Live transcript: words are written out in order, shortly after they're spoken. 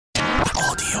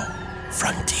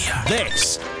frontier.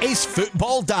 This is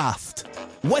Football Daft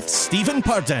with Stephen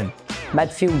Purden.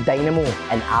 Midfield dynamo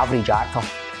and average actor.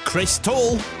 Chris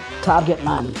Toll. Target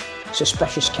man,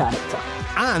 suspicious character.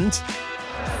 And...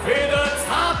 With the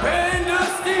top end of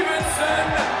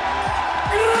Stevenson,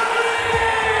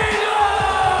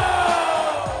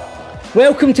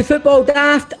 Welcome to Football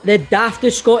Daft, the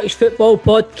daftest Scottish football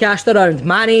podcast around.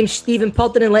 My name's Stephen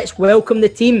Purden and let's welcome the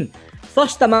team.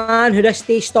 First, a man who this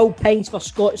day still pines for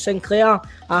Scott Sinclair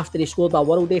after he scored a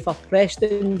worldie for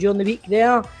Preston during the week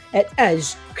there. It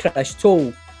is Chris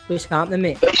Toll. What's happening,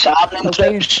 mate? What's happening,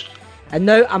 Trips? And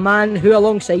now a man who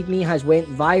alongside me has went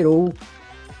viral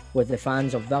with the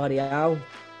fans of Villarreal.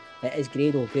 It is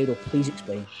Grado. Grado, please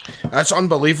explain. It's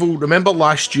unbelievable. Remember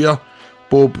last year,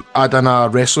 Bob, I done a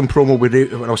wrestling promo with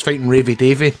when I was fighting Ravy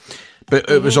Davy, but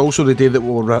it was also the day that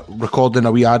we were recording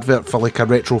a wee advert for like a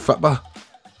retro Fitbit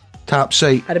tap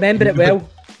site. I remember it well.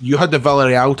 You had the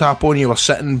Villarreal tap on, you were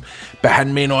sitting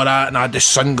behind me and all that, and I had the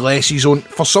sunglasses on.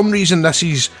 For some reason, this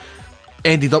is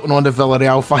ended up on the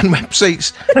Villarreal fan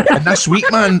websites. And this week,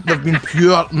 man, they've been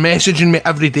pure messaging me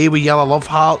every day with yellow love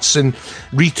hearts and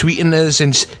retweeting us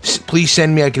and please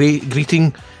send me a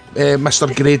greeting,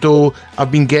 Mr. Grado.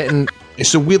 I've been getting...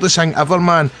 It's the weirdest thing ever,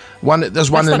 man. There's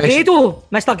one Mr. Grado!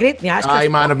 Mr. Grado! Yeah, aye,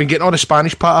 man, I've been getting all the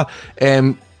Spanish patter.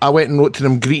 I went and wrote to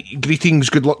them, greetings,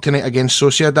 good luck tonight against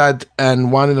Sociedad,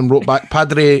 and one of them wrote back,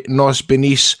 Padre nos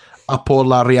venís a por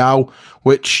la Real,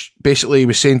 which basically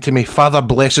was saying to me, Father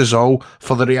bless us all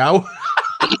for the Real.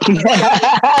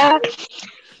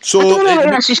 So, I don't know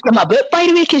where this has come about, by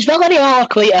the way, because Villarreal are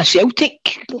quite a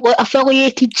Celtic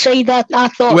affiliated side, I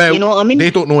thought, well, you know what I mean?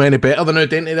 They don't know any better than now,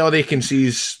 don't they? All they can see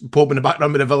is Pope in the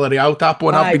background with the Villarreal tap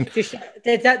on. Aye,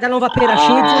 they don't have a pair of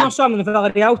shades on or something, the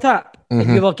Villarreal tap. Mm-hmm.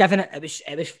 And you were giving it was,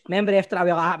 remember after I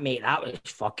was like, mate, that was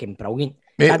fucking brilliant.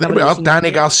 Mate, Danny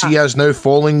Garcia is now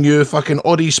following you, fucking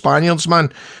all these Spaniards,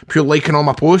 man, pure liking all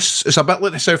my posts. It's a bit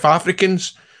like the South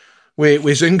Africans with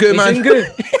Zungu, man. Zungu.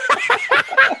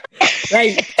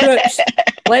 Right, troops,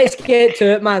 let's get to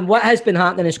it, man. What has been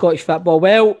happening in Scottish football?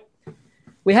 Well,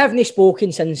 we haven't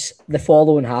spoken since the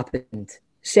following happened.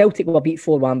 Celtic were beat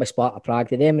 4-1 by Sparta Prague.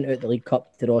 They then went out the League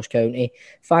Cup to Ross County.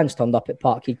 Fans turned up at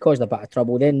Parkhead, caused a bit of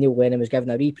trouble. Then Neil Lennon was given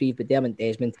a reprieve by Dermot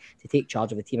Desmond to take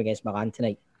charge of the team against Milan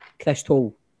tonight. Chris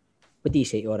Toll, what do you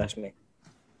say to all this, mate?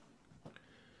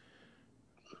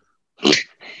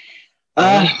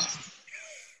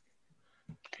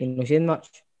 You're not saying much?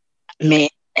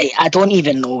 Mate, I don't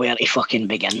even know where to fucking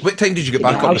begin. What time did you get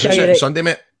back up on Sunday,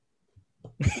 mate?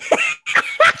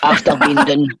 After being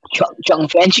done chucking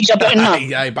fences about and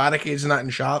that. Aye, barricades and that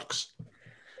and sharks.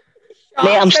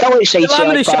 Mate, I'm still outside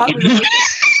Celtic Park.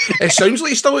 It sounds like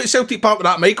you're still at Celtic Park with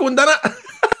that mic on, doesn't it?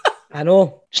 I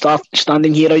know.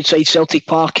 Standing here outside Celtic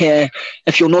Park,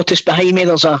 if you'll notice behind me,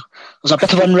 there's a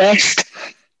bit of unrest.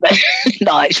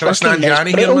 No, it's fucking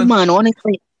brutal, man,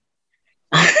 honestly.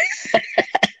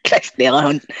 Chris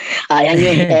Hunt.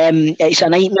 Anyway, it's a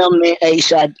nightmare, mate.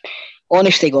 It's a,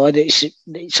 honest to God, it's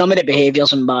some of the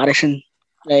behaviour's embarrassing,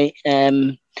 right?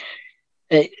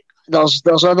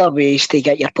 There's other ways to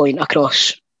get your point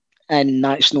across, and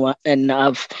that's not. And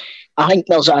I think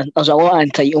there's a lot of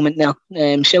entitlement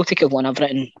there. Celtic have won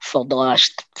everything for the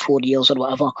last 4 years or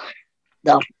whatever.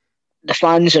 The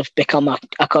fans have become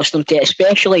accustomed to it,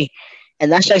 especially.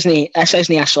 And this isn't a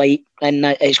slight, and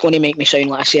it's going to make me sound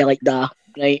like I say like that,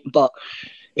 right? But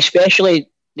especially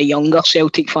the younger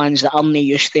Celtic fans that aren't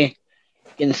used to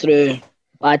going through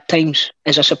bad times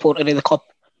as a supporter of the club.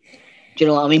 Do you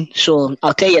know what I mean? So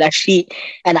I'll tell you this,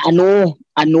 and I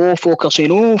know folk are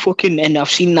saying, oh, fucking, and I've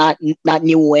seen that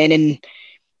Neil Lennon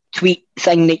tweet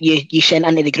thing that you sent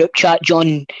into the group chat,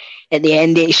 John, at the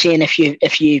end of it, saying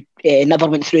if you never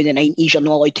went through the 90s, you're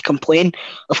not allowed to complain.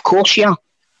 Of course you are.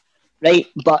 Right,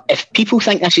 but if people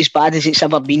think this is bad as it's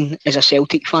ever been as a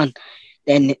Celtic fan,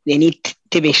 then they need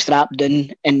to be strapped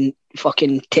down and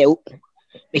fucking tilt,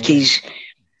 because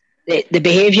the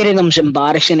behaviour in them's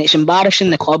embarrassing. It's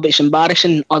embarrassing the club. It's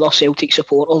embarrassing other Celtic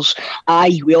supporters.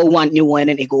 Aye, we all want Neil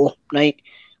Lennon to go, right?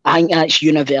 I think that's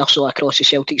universal across the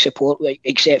Celtic support, like,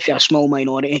 except for a small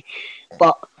minority.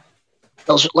 But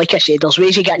there's, like I said, there's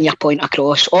ways of getting your point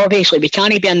across. Obviously, we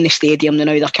can't be in the stadium now.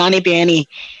 There can't be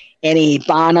any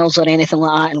banners or anything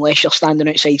like that unless you're standing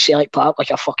outside Celtic Park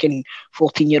like a fucking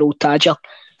 14-year-old Tadger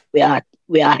with a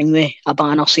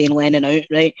banner saying Lennon out,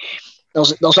 right?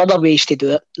 There's other ways to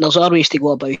do it. There's other ways to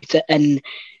go about it, and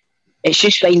it's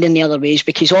just finding the other ways,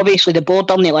 because obviously the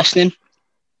board aren't listening,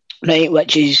 right,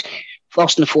 which is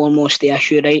first and foremost the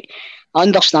issue, right? I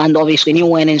understand, obviously, Neil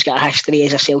Lennon's got a history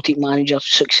as a Celtic manager,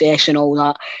 success and all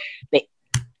that, but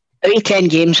out of 10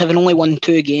 games, having only won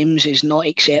 2 games is not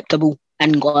acceptable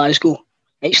in Glasgow.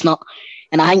 It's not.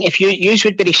 And I think if you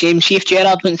would be the same, see if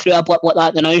Gerrard went through a blip like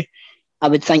that now, I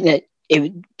would think that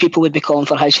people would be calling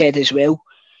for his head as well.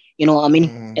 You know what I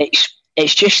mean?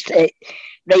 It's just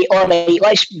right. All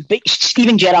right,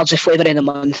 Steven Gerrard's the flavour of the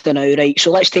month now, right?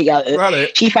 So let's take that out.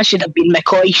 Right. See if I should have been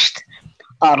McCoist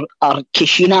or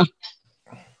Kishina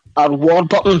or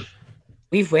Warburton.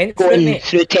 We've went going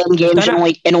through 10 games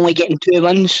and only getting 2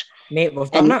 wins. Mate,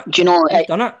 we've done it. Do you know? We've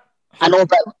done it. I know,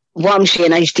 but what I'm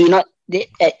saying is, do you not?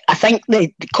 I think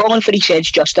the calling for his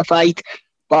head's justified,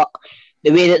 but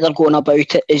the way that they're going about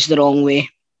it is the wrong way.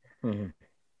 Mm-hmm.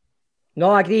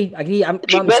 No, I agree. Put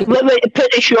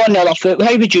the shoe on the other foot.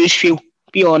 How would you feel?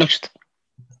 Be honest.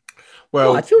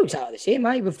 Well, I feel exactly the same.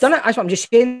 We've done it. That's what I'm just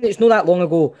saying. It's not that long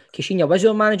ago. Kishina was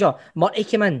our manager. Murty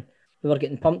came in. We were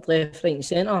getting pumped left, right, and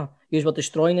centre. You were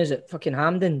destroying us at fucking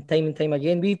Hampden time and time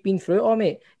again. We've been through it all,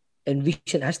 mate, in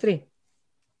recent history.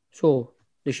 So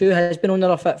the shoe has been on the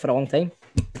other foot for a long time.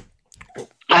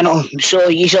 I know. So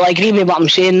you shall agree with what I'm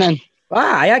saying then?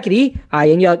 I agree.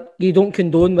 And you don't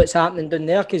condone what's happening down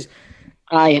there because.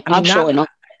 Absolutely not.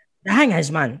 The thing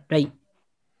is, man, right?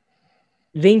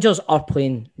 Rangers are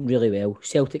playing really well.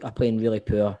 Celtic are playing really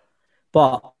poor.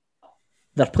 But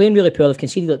they're playing really poor. They've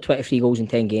conceded like 23 goals in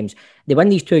 10 games. They win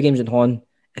these 2 games in Hon.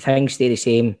 If things stay the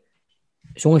same,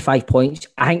 it's only 5 points.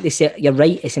 I think they say you're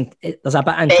right. There's a bit of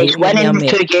entitlement. It's winning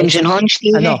there, 2 games in Hon,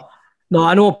 Steve. I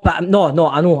know.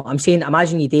 I'm saying,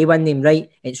 imagine you do win them,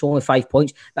 right? It's only 5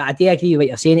 points. But I do agree with what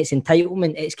you're saying. It's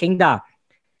entitlement. It's kind of...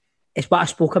 It's what I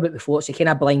spoke about before. It's a kind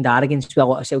of blind arrogance to a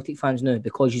lot of Celtic fans now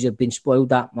because you've been spoiled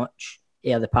that much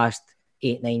the past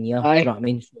 8-9 years. Aye. You know what I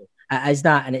mean? So it is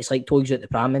that, and it's like toys out the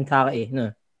pram mentality,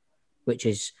 which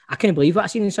is... I couldn't believe what I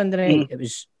seen on Sunday night.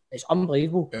 It's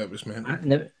unbelievable. Yeah, it was mental.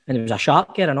 And it was a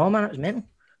shark gear and all, man. It was mental.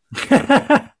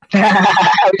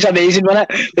 It was amazing, wasn't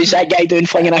it? Was that guy doing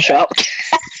flinging a shark?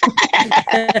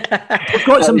 We've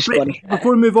got some before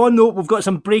we move on, though, we've got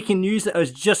some breaking news that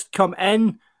has just come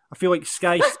in. I feel like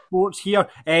Sky Sports here.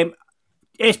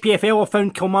 SPFL have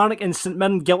found Kilmarnock and St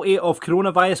Mirren guilty of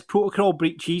coronavirus protocol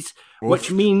breaches,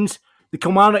 which means the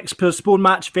Kilmarnock's postponed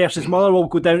match versus Motherwell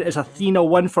go down as a 3-0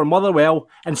 win for Motherwell,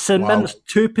 and St Mirren's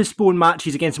 2 postponed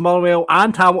matches against Motherwell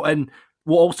and Hamilton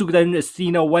will also go down as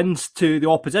 3-0 wins to the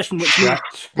opposition, which means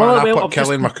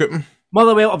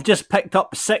Motherwell have just picked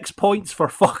up 6 points for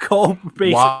fuck all,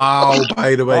 basically. Wow,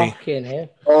 by the way. Fucking hell.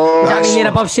 Does that mean they're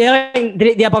above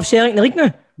Celtic? They're above Celtic in the league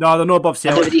now? No, they're not above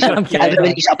Celtic.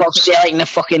 Everybody's above Celtic in the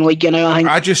fucking league, I think.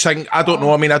 I just think, I don't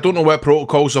know. I mean, I don't know what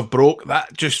protocols have broke.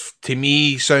 That just, to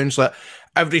me, sounds like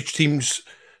every team's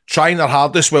trying their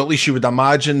hardest. Well, at least you would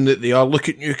imagine that they are. Look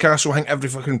at Newcastle. I think every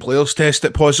fucking player's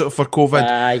tested positive for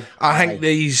COVID. I think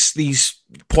these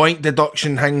point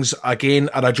deduction things, again,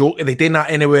 are a joke. They did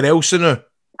that anywhere else in it.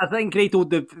 I think,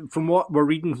 Grado, from what we're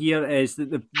reading here, is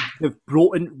that they've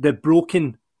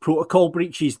broken protocol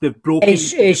breaches. They've broken.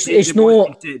 It's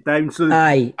not it down. So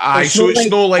it's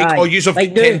not like oh, you've got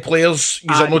 10 players.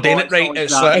 You're not doing it right.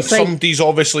 It's like somebody's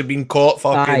obviously been caught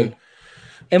fucking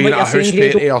being at a house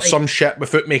party or some shit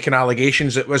without making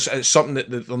allegations. It's something that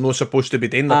they're not supposed to be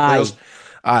doing. The players,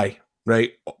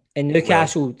 right. In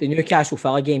Newcastle, the Newcastle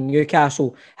Villa game,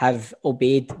 Newcastle have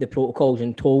obeyed the protocols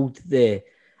and told the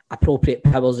appropriate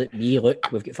powers that be,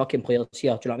 look, we've got fucking players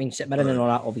here. Do you know what I mean? St Mirren and all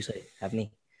that, obviously, haven't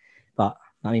they? But,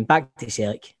 I mean, back to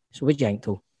Celtic. So what do you think,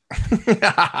 Toe?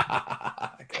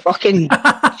 Fucking...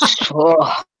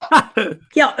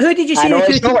 Yeah, who did you say the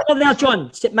 2 teams were there,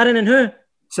 John? St Mirren and who?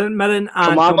 St Mirren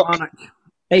and Kilmarnock.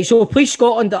 Right, so Police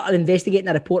Scotland are investigating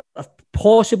a report of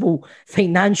possible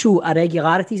financial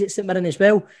irregularities at St Mirren as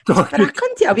well. It's been a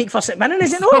cunt a week for St Mirren,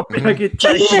 is it not?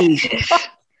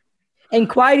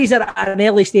 Inquiries are at an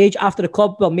early stage after the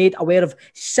club were made aware of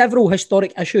several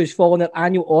historic issues following their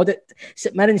annual audit.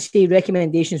 St Mirren say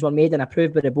recommendations were made and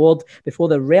approved by the board before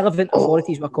the relevant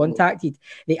authorities were contacted.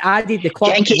 They added the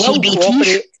club will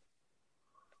cooperate.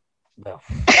 Well,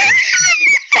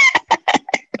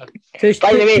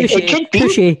 by the way, it could be.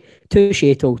 Touche.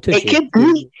 It could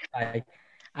be.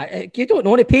 You don't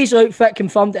know. The Paisley outfit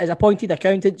confirmed it has appointed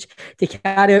accountants to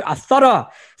carry out a thorough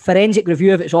forensic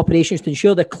review of its operations to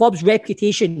ensure the club's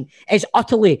reputation is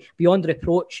utterly beyond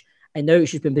reproach. And now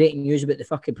it's just been breaking news about the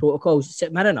fucking protocols.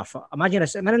 St Mirren, imagine a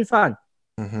St Mirren fan.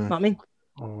 Mm-hmm. You know what I mean?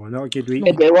 Oh, not a good week.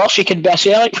 It'd be worse. You could be a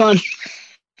Celtic fan.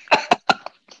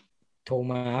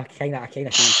 Toma, I kind of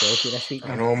feel sorry this week,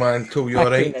 man. I know, man. Till you're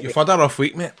right. You've had a rough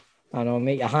week, mate. I know,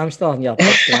 mate. Your hamster and your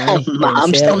my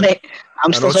hamster, mate.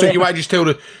 So you might just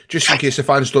tell just in case the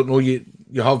fans don't know, you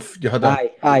had a...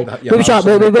 Aye. What was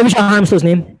your hamster's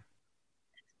name?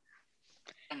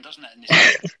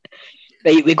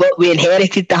 Right, we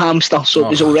inherited the hamster, so it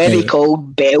was already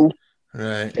called Bell.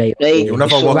 Right. Right. You'll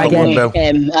never walk up one, Bill.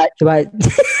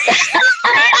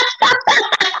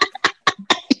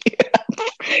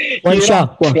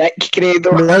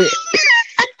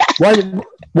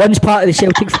 One's part of the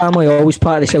Celtic family, always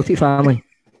part of the Celtic family.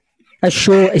 This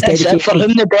show is dedicated for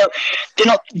whom the bell. Do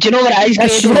you know what it is?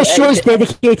 This show is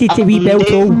dedicated to wee Bell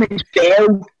Toll.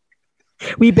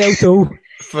 Wee Bell Toll.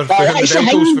 For whom the bell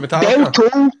tolls for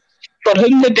Metallica. For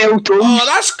whom the bell tolls. Oh,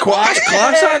 that's class,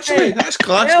 actually. That's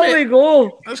class, There we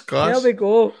go. That's class. There we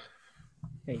go.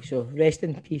 Right, so rest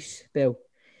in peace, Bell.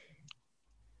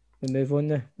 We move on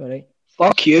now, alright?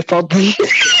 Fuck you, Pudley.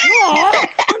 Oh,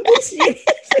 I'm just serious.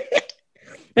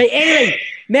 Right, anyway,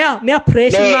 more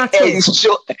pressing matters.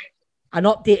 An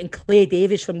update on Clay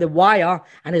Davis from The Wire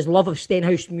and his love of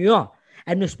Stenhousemuir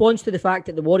in response to the fact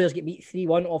that the Warriors get beat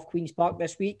 3-1 off Queen's Park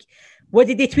this week. What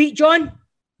did they tweet, John?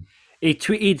 He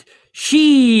tweeted,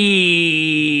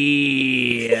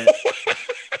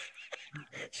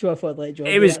 So I thought let John.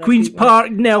 It was Queen's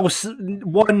Park Nels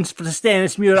won for the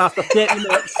Stenhousemuir after 30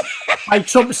 minutes. By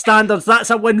Trump standards, that's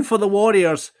a win for the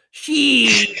Warriors.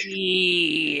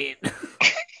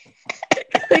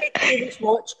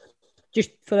 Watch.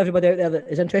 Just for everybody out there that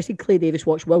is interested, Clay Davis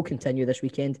Watch will continue this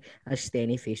weekend as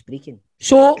Stenny face breaking.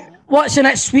 So, what's in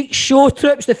next week's show,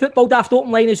 troops? The Football Daft Open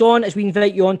line is on as we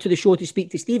invite you on to the show to speak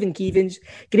to Stephen Keevans,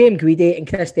 Graham Guidi and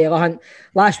Chris Delahunt.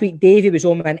 Last week, Davey was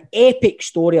on with an epic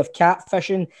story of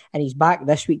catfishing, and he's back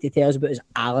this week to tell us about his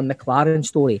Alan McLaren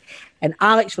story. And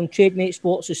Alex from TradeMate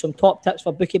Sports has some top tips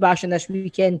for bookie bashing this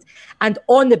weekend. And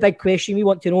on the big question, we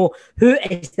want to know who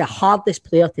is the hardest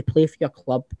player to play for your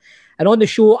club. And on the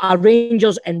show, our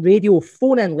Rangers and radio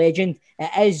phone-in legend, it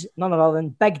is none other than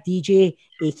Big DJ,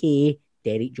 a.k.a.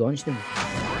 Derek Johnstone.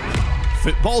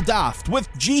 Football Daft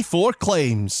with G4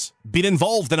 Claims. Been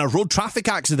involved in a road traffic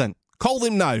accident? Call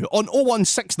them now on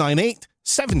 01698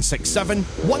 767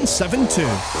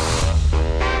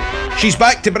 172. She's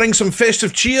back to bring some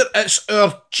festive cheer. It's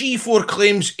our G4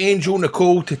 Claims Angel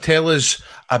Nicole to tell us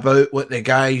about what the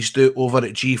guys do over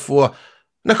at G4.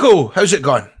 Nicole, how's it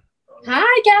going?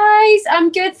 Hi guys,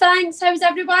 I'm good, thanks. How's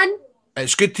everyone?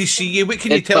 It's good to see you. What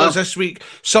can you tell us this week?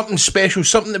 Something special,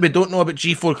 something that we don't know about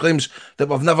G4 Claims that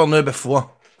we've never known before.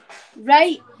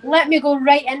 Right, let me go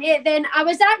right into it then. I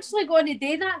was actually going to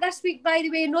do that this week, by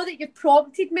the way. I know that you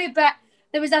prompted me, but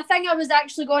there was a thing I was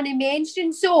actually going to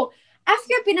mention. So, if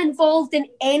you've been involved in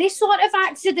any sort of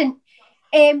accident,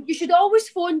 you should always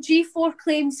phone G4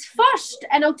 Claims first.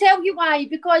 And I'll tell you why.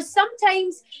 Because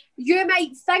sometimes you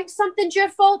might think something's your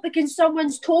fault because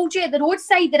someone's told you at the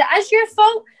roadside that it is your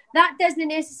fault. That doesn't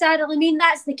necessarily mean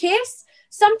that's the case.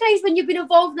 Sometimes when you've been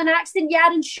involved in an accident,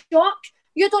 you're in shock.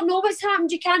 You don't know what's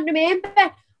happened. You can't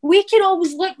remember. We can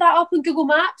always look that up on Google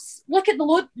Maps, look at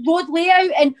the road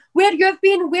layout and where you've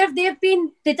been, where they've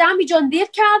been, the damage on their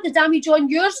car, the damage on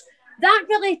yours. That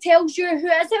really tells you who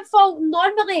is at fault.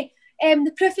 Normally,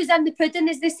 the proof is in the pudding,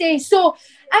 as they say. So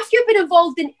if you've been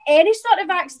involved in any sort of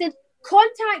accident,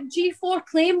 contact G4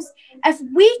 Claims. If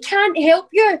we can't help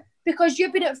you because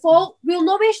you've been at fault, we'll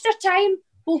not waste your time.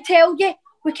 We'll tell you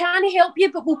we can't help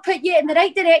you, but we'll put you in the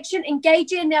right direction and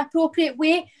guide you in the appropriate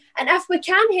way. And if we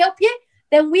can help you,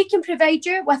 then we can provide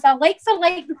you with a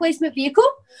like-for-like replacement vehicle.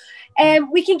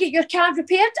 We can get your car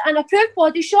repaired in an approved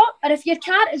body shop, or if your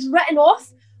car is written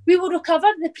off, we will recover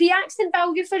the pre-accident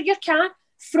value for your car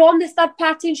from the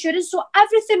third-party insurance. So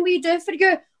everything we do for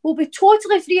you will be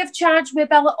totally free of charge. We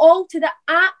bill it all to the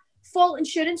at-fault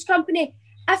insurance company.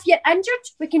 If you're injured,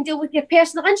 we can deal with your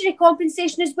personal injury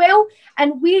compensation as well.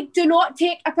 And we do not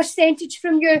take a percentage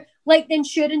from you like the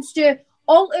insurance do.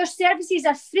 All our services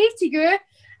are free to you,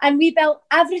 and we bill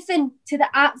everything to the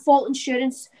at-fault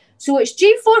insurance. So it's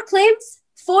G4 Claims.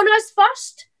 Phone us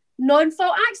first.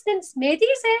 Non-fault accidents made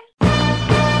easy.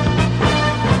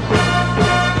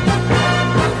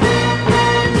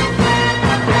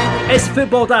 It's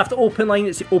Football Daft Open Line.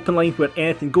 It's the open line where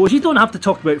anything goes. You don't have to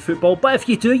talk about football, but if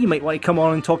you do, you might want to come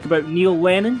on and talk about Neil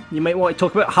Lennon. You might want to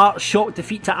talk about Hearts' shock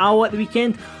defeat to Al at the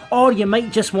weekend. Or you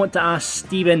might just want to ask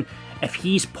Stephen if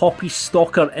he's Poppy's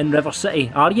stalker in River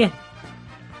City. Are you?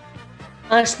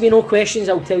 Ask me no questions,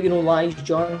 I'll tell you no lies,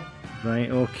 John. Right,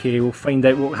 okay, we'll find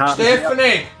out what happens.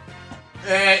 Stephanie!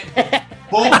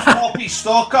 Bob's Poppy's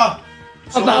stalker.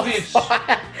 It's obvious.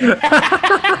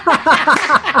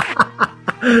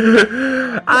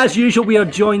 As usual, we are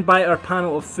joined by our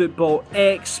panel of football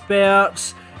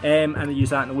experts, and I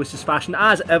use that in the loosest fashion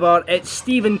as ever. It's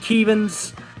Stephen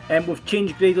Keevans, we've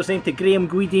changed Grader's name to Graham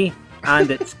Guidi,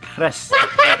 and it's Chris.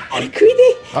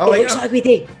 Guidi? I like looks like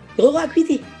Guidi. You look like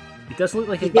Guidi. He does look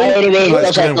like a By the way,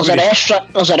 That's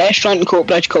there's a restaurant in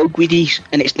Coatbridge called Guidi's,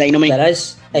 and it's dynamite. There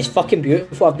is. It's fucking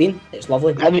beautiful. I've been. It's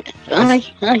lovely.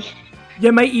 Aye.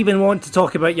 You might even want to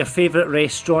talk about your favourite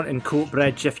restaurant in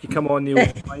Coatbridge if you come on the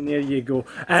old line. There you go.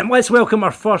 Let's welcome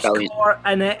our first caller,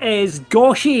 and it is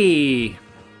Goshy.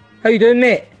 How you doing,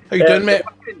 mate? How you doing, mate?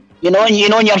 You know in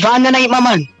your van tonight, my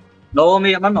man? No,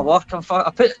 mate, I'm in my work. I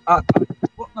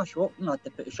work my shop and I had to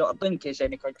put the shutter down in case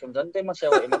any crowd comes in. Do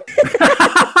myself at a minute.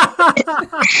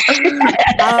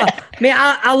 Mate,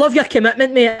 I love your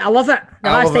commitment, mate. I love it. The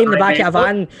last time in the back of a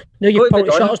van, now you pull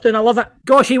the shutters down. I love it.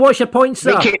 Goshy, what's your point,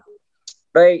 sir?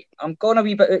 Right, I'm going a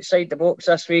wee bit outside the box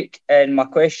this week, and my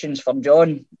question's for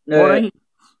John. Now, Alright. a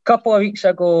couple of weeks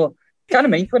ago, can't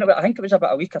remember when, I think it was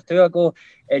about a week or two ago,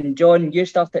 and John, you were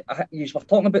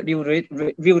talking about Real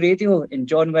Radio, and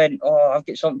John went, "Oh, I've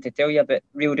got something to tell you about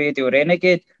Real Radio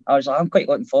Renegade." I was like, "I'm quite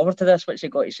looking forward to this. What's he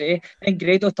got to say?" And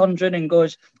Grado turns around and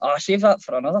goes, "Oh, save that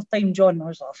for another time, John." I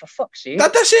was like, "For fuck's sake!"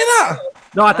 Did I say that?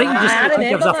 No, I think you just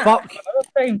gives a fuck. Another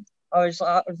time. I was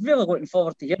really looking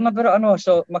forward to hearing about it. I know.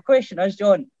 So my question is,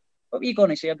 John, what were you going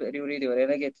to say about Real Radio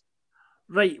Renegade?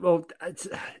 Right, well,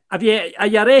 are you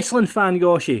a wrestling fan,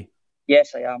 Goshy?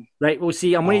 Yes, I am. Right, we'll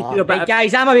see. I'm going to do a bit. Right,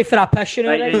 guys, I'm away for a piss, you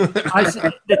know.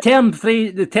 Right.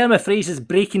 The term of phrase is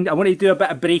breaking. I want to do a bit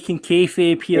of breaking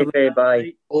kayfabe here. Okay, bye.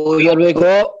 Right. Oh, here we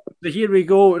go. So here we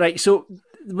go. Right, so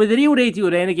with the Real Radio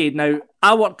Renegade now,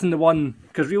 I worked in the one,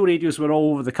 because Real Radios were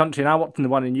all over the country, and I worked in the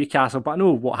one in Newcastle, but I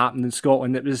know what happened in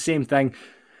Scotland. It was the same thing.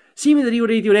 See, with the Real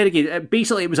Radio Renegade,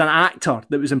 basically it was an actor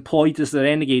that was employed as the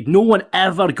Renegade. No one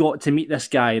ever got to meet this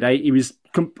guy, right? He was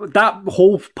that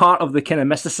whole part of the kind of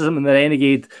mysticism in the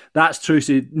Renegade. That's true.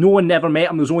 So no one never met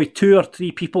him. There was only 2 or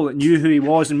 3 people that knew who he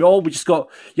was, and you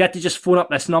had to just phone up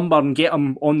this number and get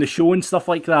him on the show and stuff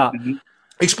like that. Mm-hmm.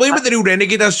 Explain what the Real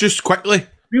Renegade is, just quickly.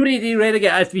 Real Radio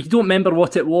Renegade, if you don't remember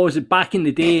what it was, back in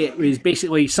the day, it was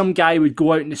basically some guy would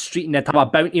go out in the street and they'd have a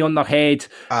bounty on their head.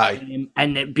 Aye.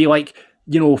 And it'd be like,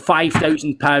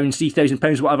 £5,000,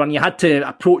 £3,000, whatever, and you had to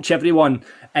approach everyone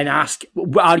and ask,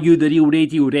 "Are you the Real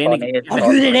Radio Renegade? Are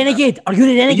you the Renegade? Are you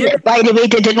the Renegade?" By the way,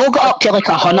 did it not get up to like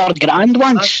 $100,000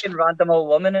 once? Asking random old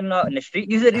woman in the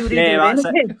street, "You the Real Radio That's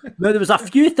Renegade?" it. Now, there was a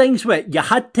few things where you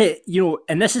had to,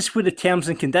 and this is where the terms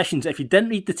and conditions, if you didn't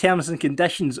read the terms and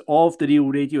conditions of the Real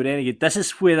Radio Renegade, this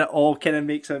is where it all kind of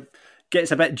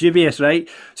gets a bit dubious, right?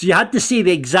 So you had to say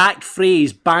the exact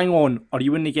phrase "bang on" or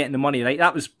you wouldn't get the money, right?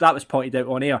 That was pointed out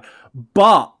on air.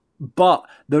 But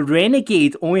the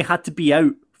Renegade only had to be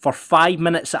out for 5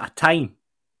 minutes at a time.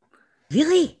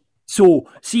 Really? So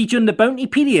see, during the bounty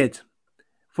period,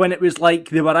 when it was like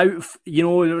they were out, they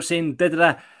were saying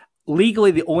legally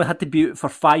they only had to be out for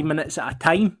 5 minutes at a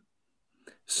time.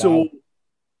 So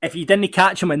if you didn't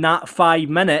catch them in that 5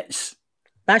 minutes,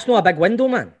 that's not a big window,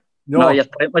 man. No, you're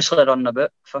pointlessly running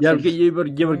about. You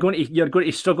were going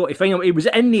to struggle to find him. He was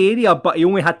in the area, but he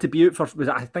only had to be out for,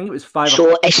 I think it was 5.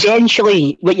 So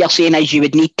essentially, what you're saying is you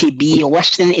would need to be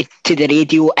listening to the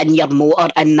radio in your motor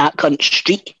in that cunt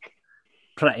street.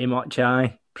 Pretty much,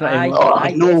 aye.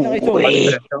 No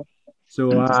way.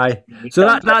 So aye. So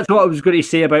that's what I was going to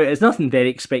say about it. It's nothing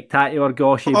very spectacular,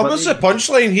 Goshy. What's the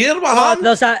punchline here? What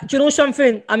happened? Do you know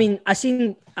something? I mean, I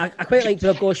quite liked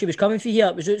where Goshy was coming from here.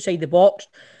 It was outside the box.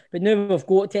 But now we've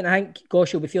got it, and I think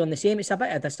Goshy will be feeling the same. It's a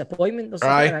bit of a disappointment. There's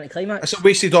an anticlimax. It's a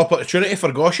wasted opportunity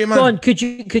for Goshy, man.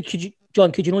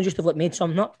 John, could you not just have made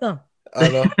something up there? I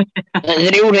know. The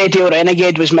Real Radio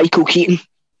Renegade was Michael Keaton.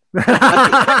 Right.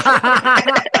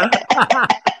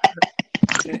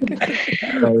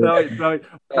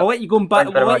 I'll let you go back.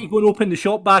 I'll let you go and open the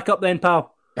shop back up then,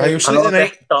 pal. You'll sleep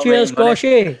tonight. Cheers,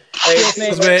 Goshy. Cheers,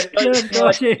 mate. Cheers,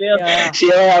 Goshy. Yeah. See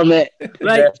you later, mate.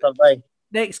 Right.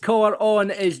 Next caller on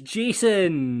is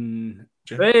Jason.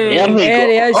 There we There go.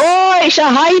 he is. Oh, it's a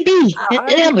high B.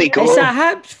 There we go. It's a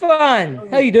Hibs fan.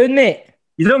 How you doing, mate?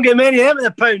 You don't get many of them in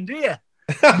a pound, do you?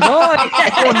 No.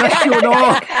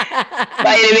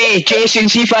 By the way, Jason,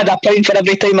 see if I had a pound for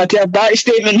every time I tell that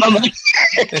statement, mama.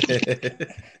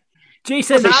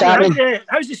 Jason,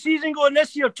 how's the season going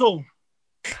this year, Tom?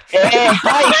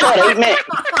 Aye, it's all right, mate.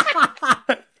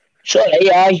 It's all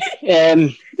right,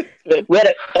 aye.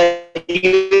 Where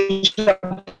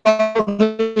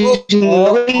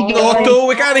Otto,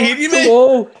 we can't hear you, mate.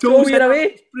 Tom, you're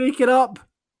away. Break it up.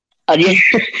 Are you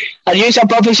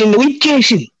above us in the league,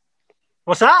 Jason?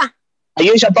 What's that? Are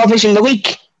you above us in the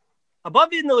league?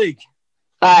 Above you in the league?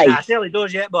 Aye. Nah, it's early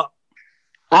doors yet, but...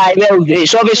 Aye, well,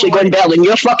 it's obviously going better than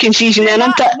your fucking season then,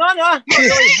 isn't it? No. I mean,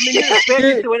 you're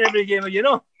expected to win every game, you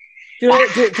know. Do you know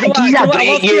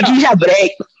He's a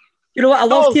break. You know what I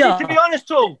loved here? To be honest,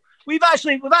 Tom, we've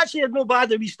actually had no bad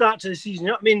wee start to the season,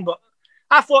 you know what I mean? But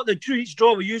I thought the 2-each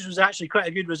draw we used was actually quite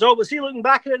a good result. But see, looking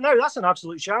back at it now, that's an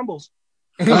absolute shambles.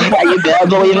 You better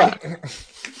believe it.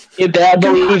 You better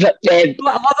believe it.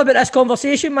 What I love about this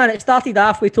conversation, man, it started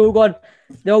halfway through going,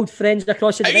 the old friends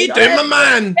across the How you doing, my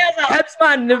man? There's the Hibs,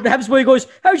 man. The Hibs boy goes,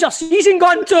 how's your season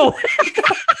gone, to?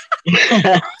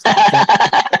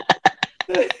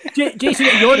 Jason,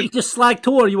 you want to just slag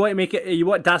toe, or you want to make it? You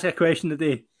want to ask a question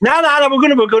today? No,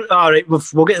 we're going. All right,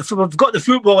 we've got the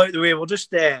football out of the way. We'll just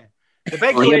the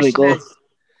big here we go.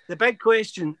 The big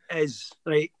question is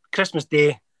right. Christmas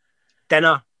Day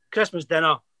dinner, Christmas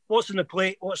dinner. What's on the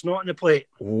plate? What's not on the plate?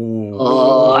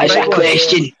 Oh, that's a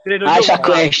question. That's a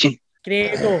question.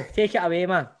 Great, go. Take it away,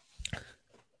 man.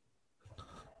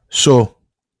 So,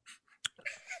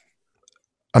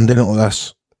 I'm doing it like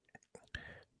this.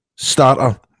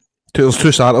 Starter. There's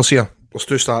two starters here. There's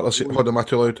two starters here. Hold on, am I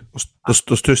too loud?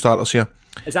 There's two starters here.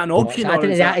 Is that an option?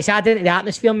 It's adding to the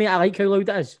atmosphere, mate. I like how loud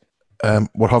it is.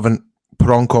 We're having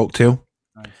prawn cocktail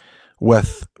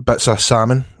with bits of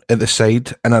salmon at the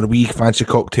side in a wee fancy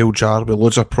cocktail jar with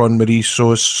loads of prawn marie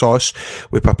sauce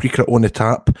with paprika on the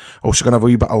tap. Also going to have a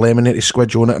wee bit of lemonade to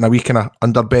squidge on it and a wee kind of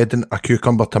underbedding, a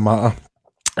cucumber, tomato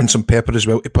and some pepper as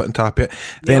well to put on top of it.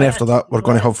 Then after that, we're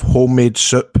going to have homemade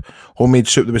soup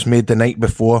that was made the night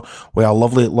before with a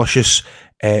lovely, luscious,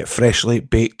 freshly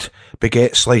baked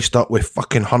baguette sliced up with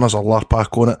fucking hunters of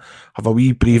larpack on it. Have a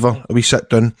wee breather, a wee sit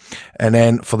down, and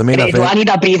then for the main event... I need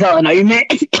a breather now,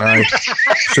 mate. Aye.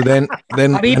 So then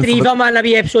a wee breather, man, a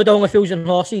wee episode of Only Fools and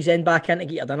Horses, then back in to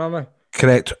get your dinner, man.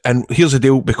 Correct. And here's the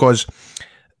deal, because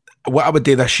what I would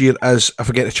do this year is, if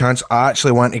I get the chance, I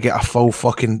actually want to get a full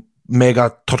fucking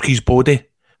mega turkey's body,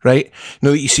 right? You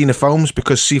know that you see in the films,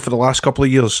 because see, for the last couple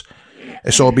of years,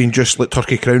 it's all been just like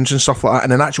turkey crowns and stuff like that.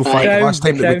 And in actual fact, the last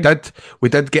time that we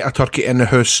did get a turkey in the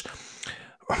house,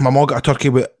 my mum got a turkey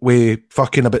with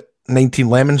fucking about 19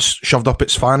 lemons shoved up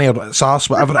its fanny or its arse,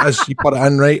 whatever it is, you put it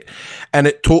in, right? And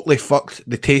it totally fucked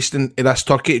the tasting of this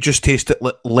turkey. It just tasted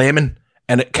like lemon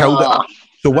and it killed it.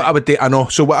 So what I would do,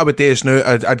 is now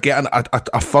I'd get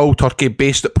a full turkey,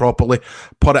 baste it properly,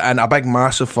 put it in a big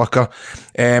massive fucker.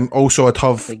 Also, I'd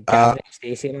have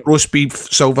roast beef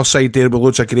silver side there with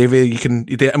loads of gravy. You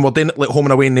do it, and we're doing it like home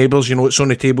and away neighbours. You know, it's on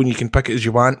the table and you can pick it as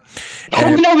you want.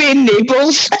 Home and away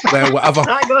neighbours. Well, whatever.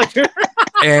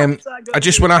 I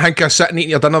just, when I think of sitting eating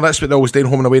your dinner, that's what they always do,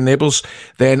 home and away neighbours.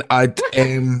 Then I'd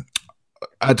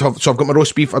have, so I've got my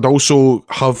roast beef. I'd also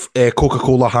have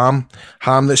Coca-Cola ham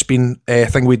that's been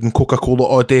thingweed in Coca-Cola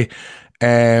all day.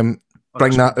 Bring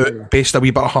that out, baste a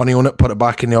wee bit of honey on it, put it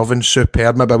back in the oven,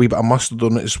 superb. Maybe a wee bit of mustard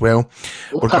on it as well.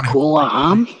 Coca-Cola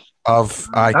ham?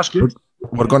 That's good.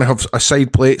 We're going to have a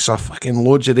side plates of fucking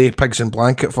loads of the pigs in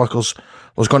blanket fuckers.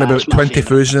 There's going to be about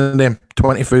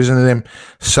 20,000 of them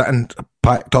sitting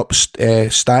packed up,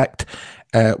 stacked.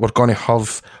 We're going to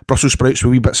have Brussels sprouts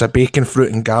with wee bits of bacon,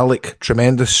 fruit and garlic.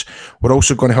 Tremendous. We're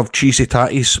also going to have cheesy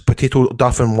tatties, potato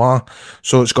dauphinoise.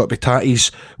 So it's got to be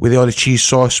tatties with all the cheese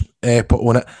sauce put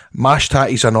on it. Mashed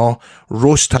tatties and all.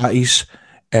 Roast tatties.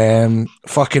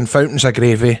 Fucking fountains of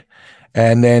gravy.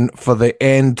 And then for the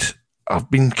end, I've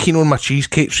been keen on my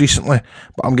cheesecakes recently,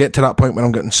 but I'm getting to that point where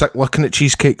I'm getting sick looking at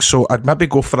cheesecakes. So I'd maybe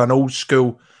go for an old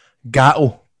school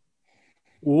gatto.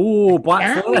 Oh,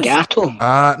 Black Forest.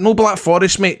 Gatto. No Black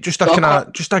Forest, mate. Just a kind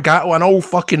of, just a gatto, an old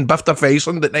fucking Bifter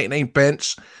Friesland at 99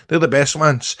 pence. They're the best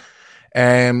ones.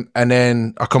 And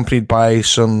then accompanied by a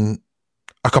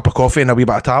cup of coffee and a wee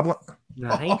bit of tablet.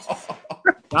 Nice.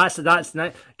 That's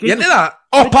nice. You into that?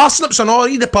 Oh, parsnips and all.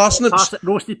 Eat the parsnips.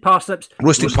 Roasted parsnips.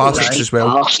 Roasted parsnips as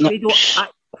well.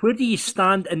 Where do you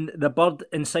stand in the bird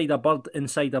inside a bird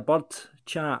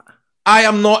chat? I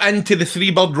am not into the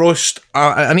 3-bird roast.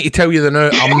 I need to tell you the now.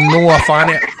 I'm not a fan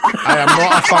of it. I am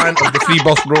not a fan of the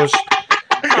 3-bird roast.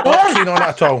 Not keen on it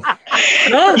at all.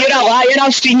 No. You're a liar.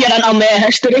 I've seen your internet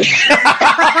history.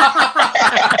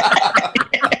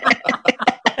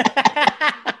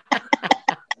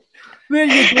 There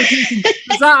you go, Jason.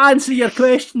 Does that answer your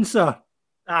question, sir?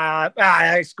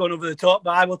 It's gone over the top,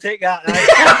 but I will take that.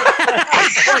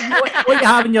 What you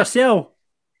having yourself?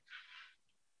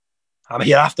 I'm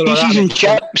here after all Pieces and that.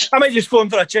 chips. I might just phone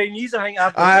for a Chinese, I think.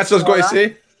 That's what I was going to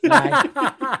say.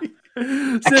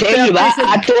 I tell you what,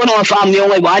 I don't know if I'm the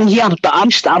only one here, but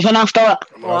I'm starving after it.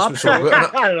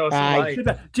 I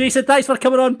know, Jason, thanks for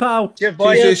coming on, pal. Cheers,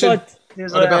 boys. Cheers, Jason.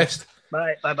 All the best.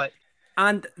 Bye.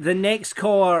 And the next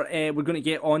caller we're going to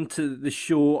get onto the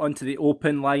show, onto the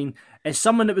open line, is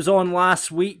someone that was on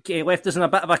last week. He left us in a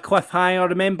bit of a cliffhanger.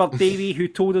 Remember Davey, who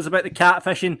told us about the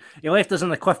catfishing? He left us in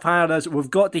the cliffhanger as we've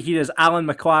got to hear his Alan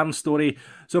McLaren story.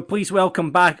 So please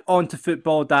welcome back onto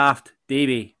Football Daft,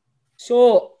 Davey.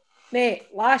 So, Mate,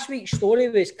 last week's story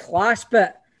was class,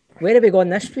 but where are we going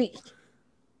this week?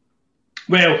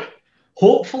 Well,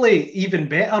 hopefully even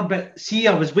better. But see,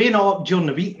 I was weighing it up during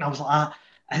the week and I was like,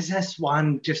 is this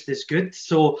one just as good?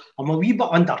 So I'm a wee bit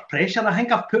under pressure. I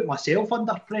think I've put myself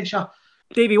under pressure.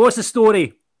 Davey, what's the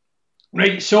story?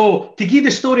 Right, so to give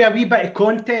the story a wee bit of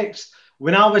context,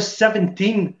 when I was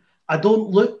 17, I don't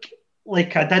look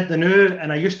like I did the now,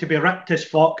 and I used to be ripped as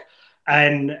fuck,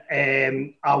 and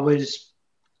I was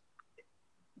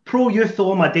pro youth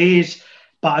all my days,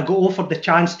 but I got offered the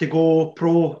chance to go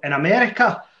pro in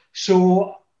America,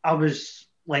 so I was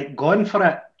like going for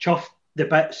it, chuffed the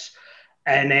bits,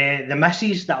 and the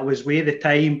missus that I was with at the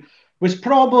time was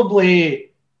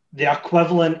probably the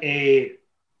equivalent of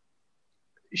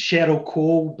Cheryl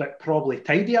Cole, but probably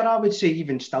tidier, I would say,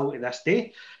 even still to this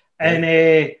day.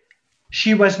 And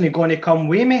she wasn't going to come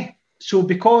with me. So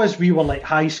because we were like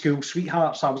high school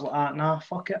sweethearts, I was like, nah,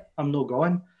 fuck it, I'm not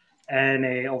going.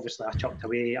 And obviously I chucked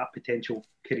away a potential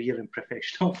career in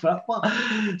professional football.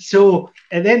 So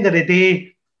at the end of the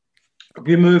day,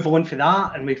 we move on for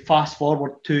that and we fast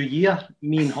forward 2 years.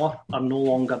 Me and her are no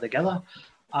longer together.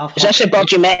 Is this the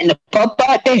bird you met in the pub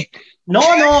that day?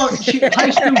 No, she, high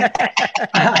school.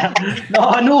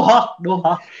 No, no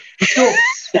her.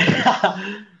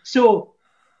 So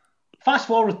fast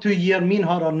forward 2 years, me and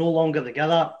her are no longer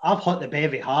together. I've hit the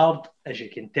bevy hard, as you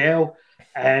can tell,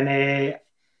 and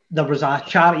there was a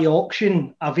charity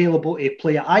auction available to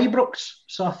play at Ibrox.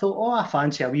 So I thought, I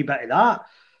fancy a wee bit of that.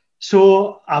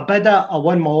 So I bid it, I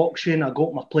won my auction, I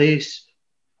got my place.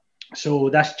 So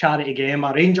this charity game,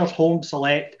 a Rangers home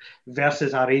select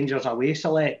versus a Rangers away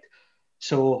select.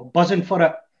 So buzzing for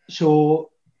it.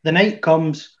 So the night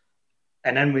comes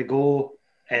and in we go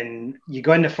and you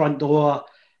go in the front door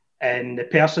and the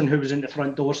person who was in the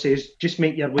front door says, just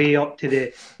make your way up to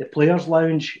the players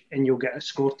lounge and you'll get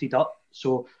escorted up.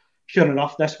 So sure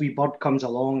enough, this wee bird comes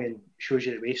along and shows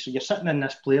you the way. So you're sitting in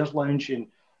this players lounge and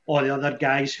all the other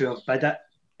guys who have bid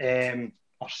it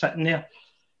are sitting there.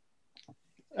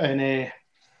 And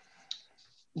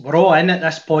we're all in at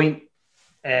this point.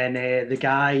 And the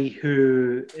guy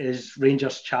who is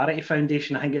Rangers Charity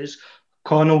Foundation, I think it's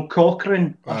Conal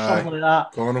Cochrane or something like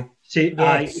that. Conal.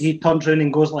 Yes. He turns around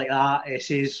and goes like that. He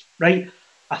says, right,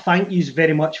 I thank you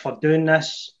very much for doing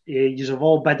this. You have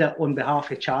all bid it on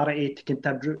behalf of charity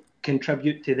to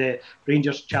contribute to the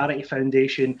Rangers Charity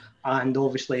Foundation. And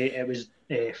obviously it was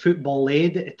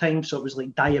football-led at the time, so it was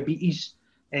like diabetes,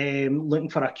 looking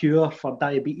for a cure for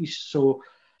diabetes. So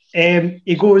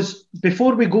he goes,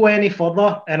 before we go any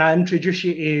further, and I introduce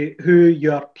you to who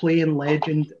your playing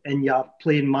legend and your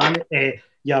playing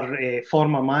your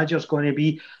former manager is going to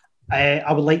be,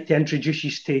 I would like to introduce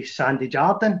you to Sandy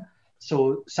Jardine.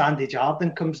 So Sandy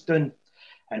Jardine comes down,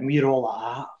 and we're all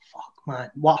like, fuck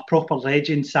man, what a proper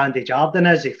legend Sandy Jardine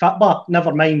is. A football,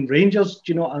 never mind Rangers,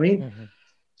 do you know what I mean? Mm-hmm.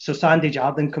 So Sandy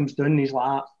Jardine comes down and he's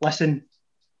like, listen,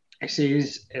 he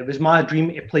says, it was my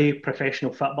dream to play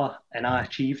professional football and I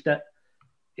achieved it.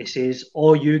 He says,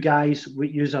 all you guys, what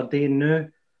yous are doing now,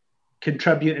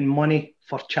 contributing money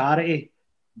for charity,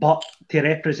 but to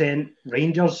represent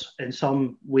Rangers in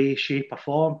some way, shape or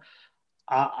form,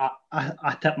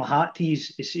 I tip my hat to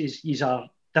yous. He says, yous are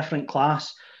different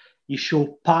class. You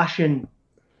show passion,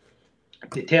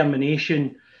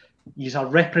 determination, yous are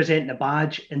representing the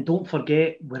badge, and don't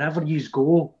forget, wherever yous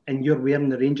go and you're wearing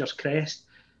the Rangers crest,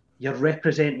 you're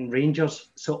representing Rangers,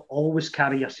 so always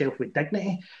carry yourself with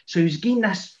dignity. So he's giving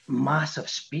this massive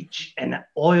speech, and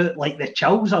all like the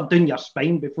chills are down your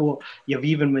spine before you've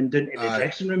even went down to the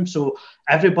dressing room. So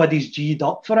everybody's G'd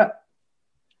up for it.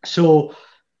 So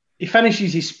he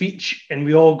finishes his speech, and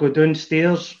we all go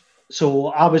downstairs. So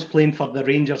I was playing for the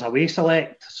Rangers away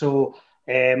select. So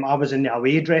I was in the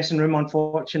away dressing room,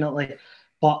 unfortunately.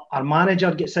 But our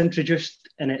manager gets introduced,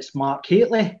 and it's Mark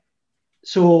Haitley.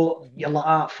 So you're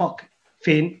like, fuck.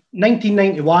 From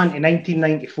 1991 to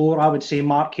 1994, I would say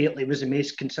Mark Haitley was the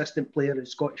most consistent player in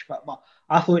Scottish football.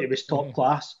 I thought he was top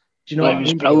class. Do you know what I mean?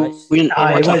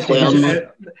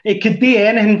 He could do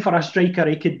anything for a striker.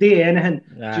 He could do anything.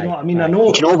 Do you know what I mean? I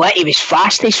know. Do you know what? He was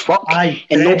fast as fuck.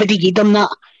 And nobody gave him that.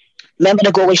 Remember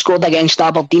the goal he scored against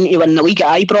Aberdeen to win the league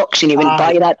at Ibrox, and he went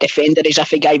by that defender as if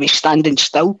the guy was standing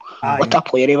still. What a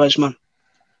player he was, man.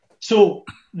 So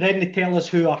then they tell us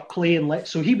who are playing.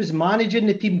 So he was managing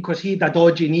the team because he had a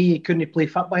dodgy knee. He couldn't play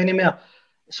football anymore.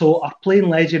 So our playing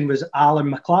legend was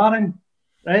Alan McLaren,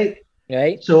 right?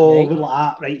 Right. So we're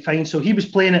like, right, fine. So he was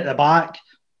playing at the back.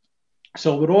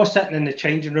 So we're all sitting in the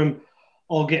changing room,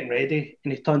 all getting ready.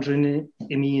 And he turns around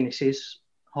to me and he says,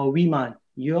 oh, wee man,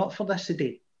 you up for this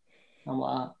today? I'm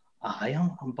like, I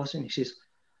am. I'm buzzing. He says,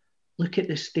 look at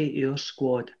the state of your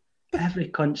squad. every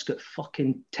cunt's got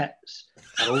fucking tits,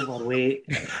 are overweight,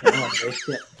 and all the rest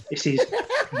of it. He says,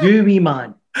 you wee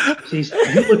man, he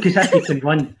says, you look as if you can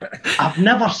run. I've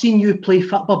never seen you play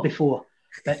football before,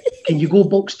 but can you go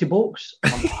box to box?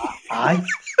 I'm like,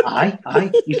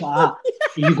 aye. He's like,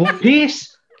 you got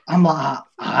pace? I'm like,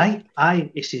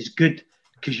 aye. He says, good,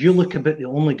 because you look about the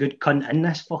only good cunt in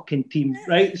this fucking team,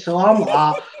 right? So I'm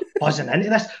like, buzzing into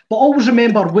this. But always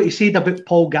remember what he said about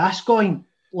Paul Gascoigne,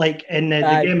 like in the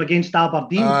game against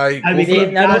Aberdeen. Aye, how he eight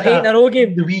in a row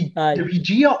game. The wee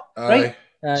G up, right?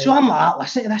 Aye. So I'm like,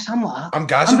 listen to this, I'm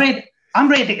gassing. I'm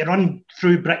ready to run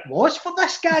through brick walls for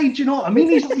this guy, do you know what I mean?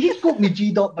 He's got me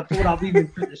G'd up before I've even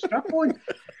put the strip on.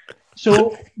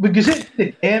 So we goes out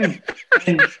to them,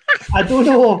 and I don't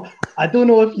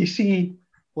know if you see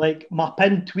like my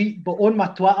pinned tweet, but on my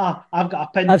Twitter I've got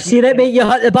a pinned I've tweet. seen it, mate. You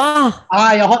hit the bar.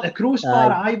 Aye, I hit the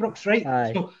crossbar Aye. at Ibrox, right?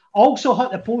 Aye. So I also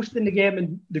hit the post in the game,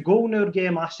 and the goal in our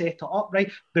game I set it up,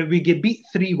 right? But we get beat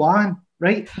 3-1,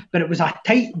 right? But it was a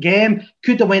tight game,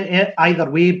 could have went either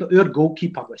way, but our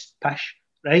goalkeeper was pish,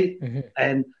 right? Mm-hmm.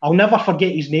 And I'll never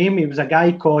forget his name. He was a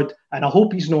guy called, and I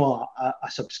hope he's not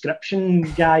a subscription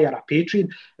guy or a patron.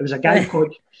 It was a guy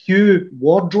called Hugh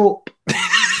Wardrobe.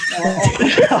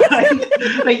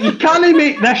 Like, you can't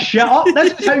make this shit up.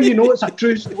 This is how you know it's a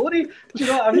true story. Do you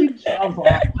know what I mean? So I was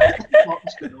like,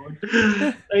 what's going on?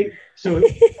 Right? So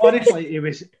honestly,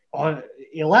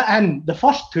 he let in the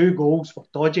first 2 goals were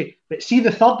dodgy, but see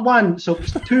the third one. So it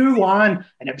was 2-1,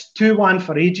 and it was 2-1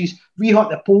 for ages. We hit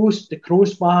the post, the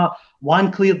crossbar,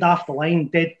 one cleared off the line,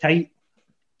 dead tight.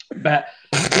 But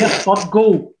their third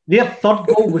goal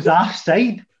was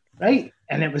offside, right?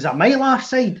 And it was a mile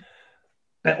offside.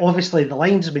 But obviously the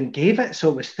linesman gave it,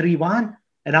 so it was 3-1.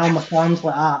 And Al McLaren's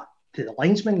like that to the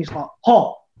linesman. He's like,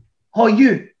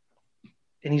 you.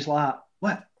 And he's like,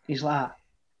 what? He's like,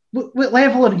 what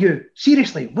level are you?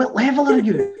 Seriously, what level are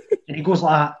you? And he goes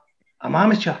like, I'm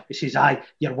amateur. He says, aye,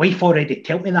 your wife already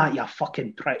told me that, you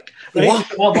fucking prick. Right?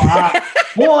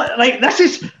 What? Like, this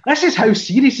is how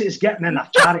serious it's getting in a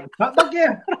charity football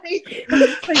game, right?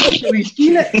 So he's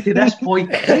seen it to this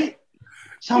point, right?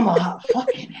 So I'm like,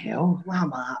 fucking hell,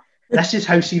 I'm like, this is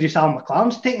how serious Al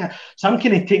McLaren's taking it. So I'm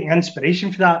kind of taking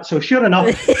inspiration for that. So sure enough,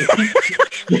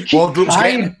 the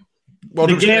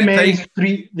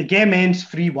game ends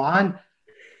 3-1.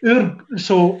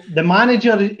 So the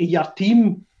manager of your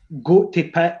team got to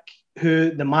pick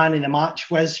who the man of the match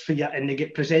was for you, and they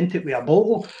get presented with a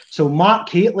bottle. So Mark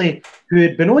Haitley, who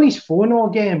had been on his phone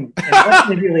all game and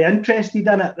wasn't really interested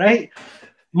in it, right?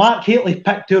 Mark Haitley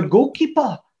picked our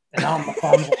goalkeeper. And I'm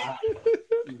like,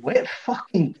 what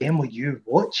fucking game were you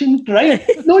watching, right?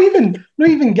 Not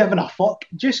even giving a fuck,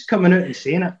 just coming out and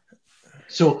saying it.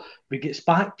 So we gets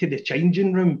back to the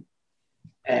changing room,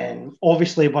 and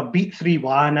obviously we're beat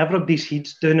 3-1, everybody's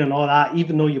heads down and all that,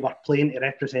 even though you were playing to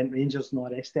represent Rangers and all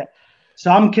the rest of it.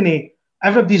 So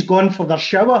everybody's gone for their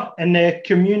shower in the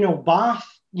communal bath.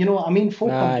 You know what I mean?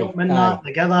 Folk are jumping in that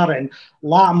together and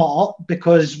latting it up,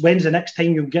 because when's the next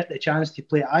time you'll get the chance to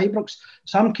play at Ibrox?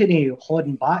 So I'm kind of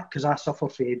holding back because I suffer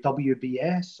from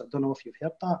WBS. I don't know if you've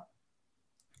heard that.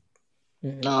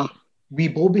 No. Wee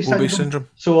Bobby syndrome.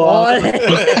 So Oh.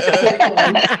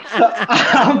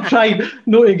 I'm trying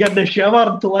not to get in the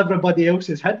shower until everybody else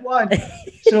has had one.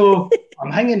 So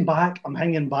I'm hanging back,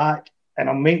 and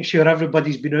I'm making sure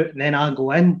everybody's been out, and then I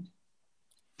go in.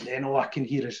 And then all I can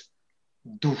hear is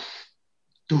doof,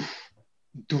 doof,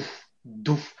 doof,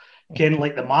 doof. Kind of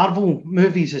like the Marvel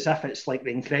movies, as if it's like the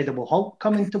Incredible Hulk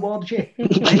coming towards you.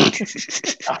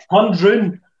 I turned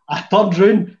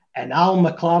round, and Al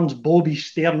McLaren's Bobby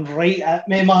staring right at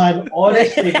me, man.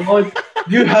 Honestly, God,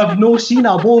 you have no seen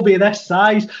a Bobby this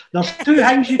size. There's 2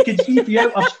 things you can see from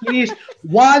outer space.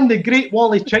 One, the Great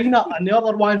Wall of China, and the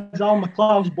other one's Al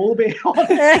McLaren's Bobby.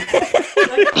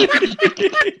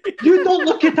 You don't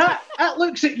look at that. It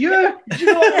looks at you. Do you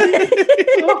know what I mean?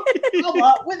 So, I'm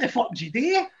like, what the fuck do you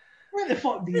do? What the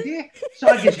fuck do you do? So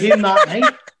I just him that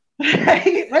night.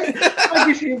 right? I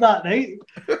just him that night.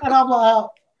 And I'm like,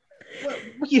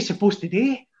 what are you supposed to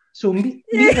do? So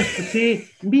needless to say,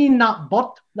 me and that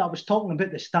bird that I was talking about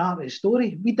at the start of the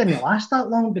story, we didn't last that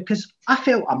long, because I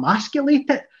felt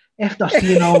emasculated after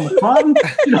seeing Al McLaren.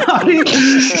 You know what I mean?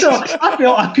 So I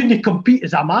felt I couldn't compete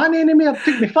as a man anymore. It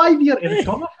took me 5 years to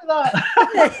recover for that.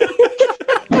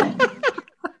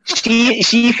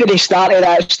 See, for the start of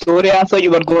that story, I thought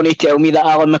you were going to tell me that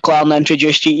Alan McLaren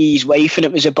introduced you to his wife, and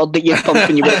it was a bird that you pumped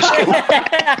when you were at school.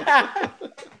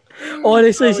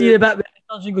 Honestly, see the bit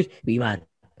where he goes, wee man,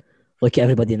 look at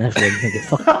everybody in this room and go,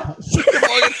 fuck.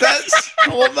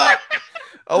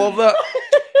 I love that.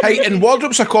 Hey, and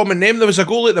Wardrobe's a common name. There was a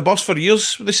goalie at the Buffs for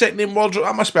years with the second name Wardrobe.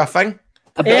 That must be a thing.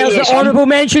 There's the honourable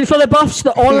mention for the Buffs.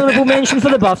 The honourable mention for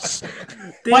the Buffs.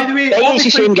 By the way, It's the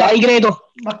same guy, Grado.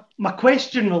 my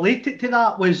question related to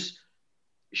that was,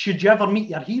 should you ever meet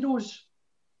your heroes?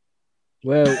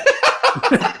 Well,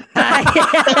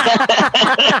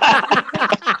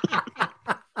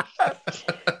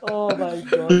 oh my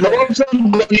God! Lots of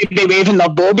them going to be waving their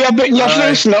bobby about in your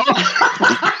face, no?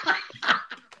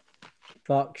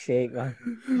 Fuck's sake, man.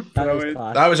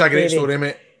 That was a great story,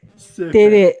 mate.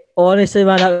 David, honestly,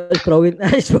 man, that was brilliant.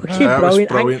 That's fucking brilliant.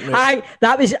 Brilliant, mate.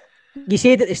 That was. You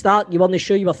said at the start you weren't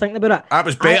sure you were thinking about it. That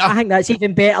was better. I think that's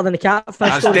even better than the catfish.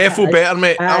 That's defo better,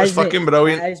 mate. That was fucking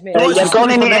brilliant. You're going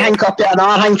to need to think up to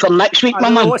another thing for next week, my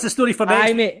man. What's the story for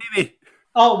next week, mate?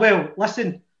 Oh, well,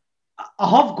 listen. I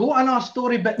have got another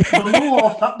story, but they're not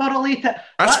all football related.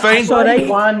 That's fine. That's all right.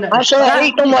 That's all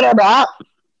right. Don't worry about that.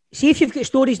 See if you've got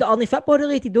stories that aren't football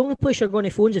related. The only place you're going to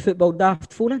phone is a football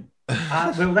daft phoning.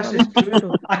 Well, this is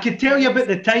true. I could tell you about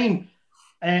the time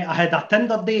I had a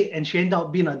Tinder date and she ended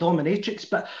up being a dominatrix,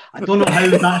 but I don't know how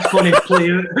that's going to play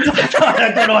out.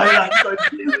 I don't know how that's going to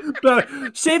play out. But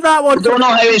save that one. I don't know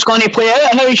how it's going to play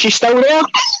out. How is she still there?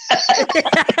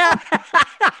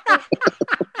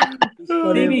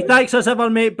 Davey, thanks as ever,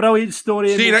 mate. Brilliant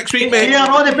story. See you next week, mate. Yeah,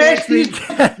 all the best, Steve.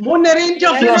 Won the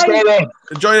Rangers.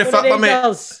 Enjoy your football,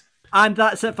 mate. And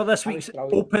that's it for this week's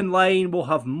Open Line. We'll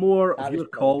have more of your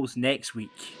calls next week.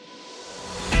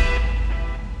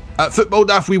 At Football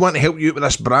Daft, we want to help you out with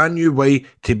this brand new way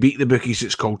to beat the bookies.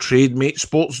 It's called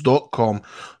TradeMateSports.com.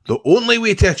 The only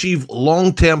way to achieve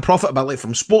long-term profitability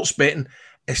from sports betting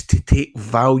is to take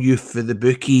value for the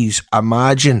bookies.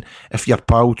 Imagine if your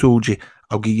pal told you,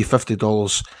 I'll give you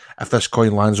 $50 if this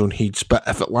coin lands on heads, but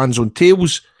if it lands on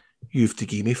tails, you have to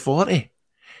give me 40.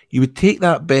 You would take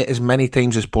that bet as many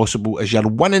times as possible as your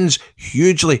winnings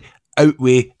hugely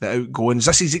outweigh the outgoings.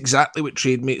 This is exactly what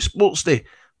TradeMate Sports do,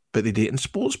 but they do it in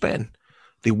sports betting.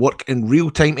 They work in real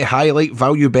time to highlight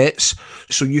value bets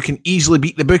so you can easily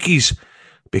beat the bookies.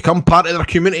 Become part of their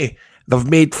community. They've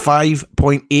made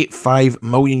 €5.85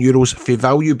 million for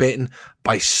value betting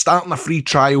by starting a free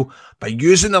trial by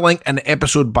using the link in the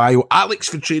episode bio. Alex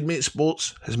for TradeMate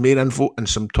Sports has made info and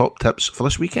some top tips for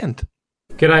this weekend.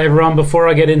 G'day everyone. Before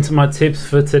I get into my tips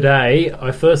for today,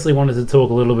 I firstly wanted to talk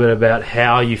a little bit about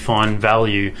how you find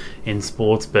value in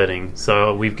sports betting.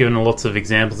 So we've given lots of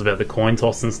examples about the coin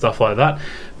toss and stuff like that,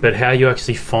 but how you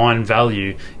actually find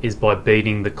value is by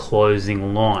beating the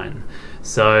closing line.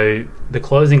 So the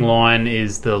closing line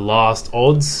is the last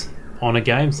odds on a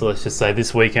game. So let's just say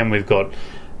this weekend we've got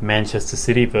Manchester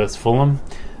City versus Fulham.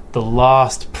 The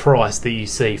last price that you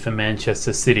see for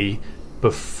Manchester City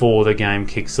before the game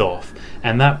kicks off,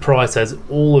 and that price has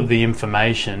all of the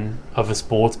information of a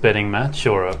sports betting match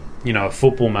or a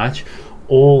football match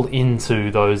all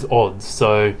into those odds.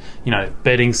 So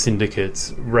betting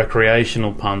syndicates,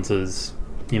 recreational punters,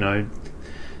 anyone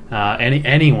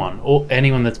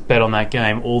that's bet on that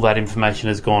game, all that information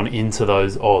has gone into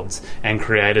those odds and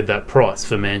created that price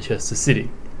for Manchester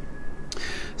City.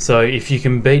 So if you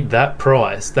can beat that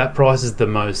price is the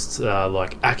most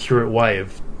accurate way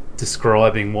of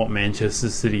describing what Manchester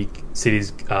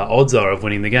City's odds are of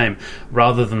winning the game,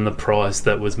 rather than the price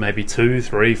that was maybe 2,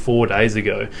 3, 4 days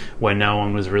ago when no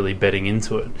one was really betting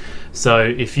into it. So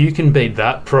if you can beat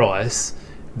that price,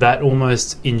 that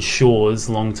almost ensures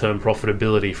long-term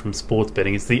profitability from sports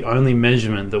betting. It's the only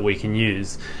measurement that we can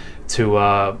use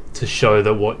to show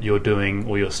that what you're doing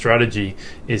or your strategy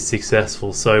is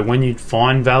successful. So when you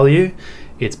find value,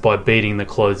 it's by beating the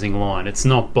closing line. It's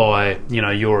not by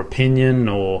your opinion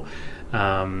or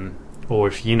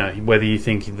if whether you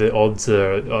think the odds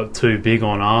are too big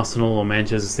on Arsenal or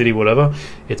Manchester City, whatever.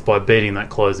 It's by beating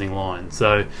that closing line.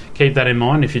 So keep that in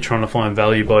mind if you're trying to find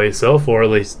value by yourself, or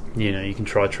at least you can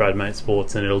try TradeMate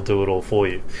Sports and it'll do it all for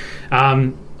you.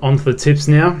 On to the tips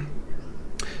now.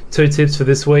 2 tips for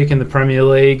this week in the Premier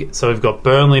League. So we've got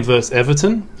Burnley versus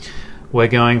Everton. We're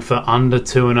going for under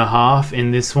 2.5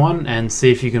 in this one, and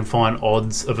see if you can find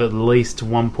odds of at least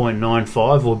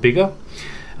 1.95 or bigger.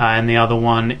 And the other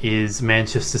one is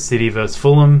Manchester City versus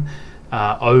Fulham,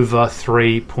 over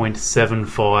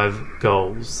 3.75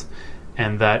 goals.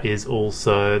 And that is at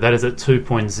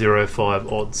 2.05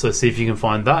 odds. So see if you can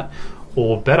find that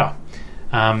or better.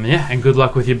 And good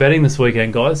luck with your betting this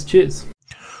weekend, guys. Cheers.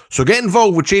 So get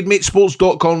involved with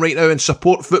TradeMateSports.com right now and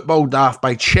support Football Daft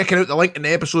by checking out the link in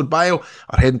the episode bio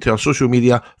or heading to our social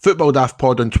media, Football Daft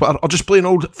Pod on Twitter, or just plain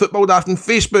old Football Daft on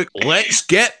Facebook. Let's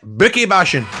get bookie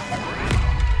bashing.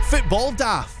 Football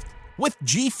Daft with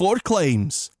G4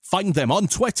 Claims. Find them on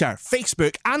Twitter,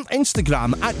 Facebook and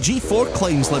Instagram at G4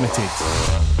 Claims Limited.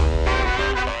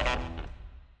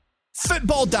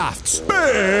 Football Daft's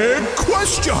Big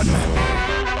Question.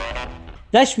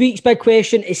 This week's big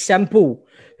question is simple.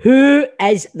 Who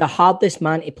is the hardest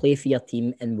man to play for your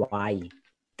team and why?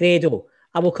 Grado,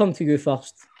 I will come to you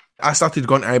first. I started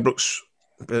going to Ibrox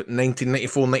about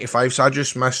 1994-95, so I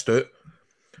just missed out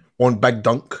on Big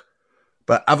Dunk.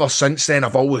 But ever since then,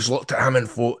 I've always looked at him and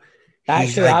thought,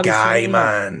 he's a guy,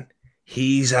 man.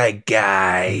 He's a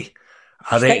guy.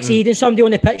 Sticks eating somebody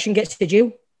on the pitch and gets to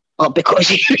jail. Oh, because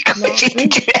he's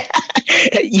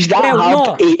that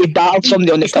hard. No. He battered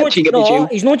somebody on the pitch and get to jail.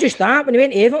 He's not just that. When he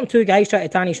went to Everton, two guys tried to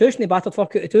tan his house and they battered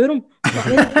fuck out of two of them.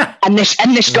 in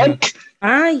the stunt.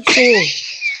 Aye, so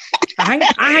I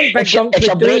think Big Dunk. If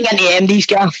you're breaking into MD's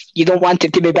gaff, you don't want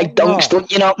it to be Big Dunks,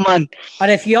 don't you, not man?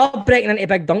 And if you're breaking into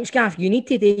Big Dunk's gaff, you need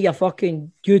to do your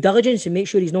fucking due diligence and make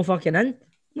sure he's no fucking in.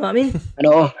 You know what I mean?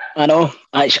 I know.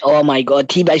 Oh my God,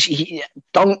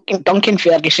 Duncan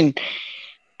Ferguson.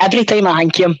 Every time I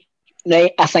think of him,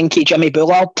 right, I think of Jimmy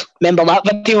Bullard. Remember that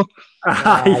video?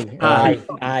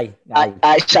 Aye.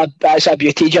 That's a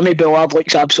beauty. Jimmy Bullard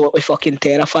looks absolutely fucking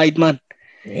terrified, man.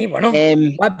 Hey, what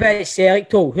about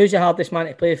Celtic, Tol? Who's the hardest man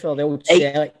to play for the old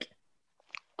Celtic?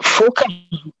 Folk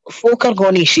are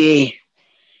going to say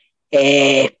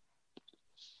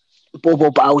Bobo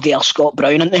Baldi or Scott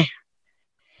Brown, aren't they?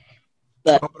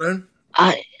 But Scott Brown?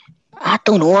 I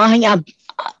don't know. I think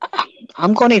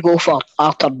I'm going to go for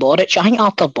Arthur Boric. I think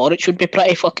Arthur Boric would be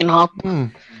pretty fucking hard.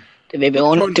 To be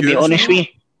honest with you.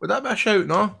 Would that be a shout?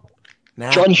 No.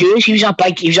 Nah. John Hughes, he was a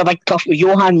big tough.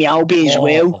 Johan Mialbi as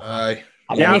well. Aye.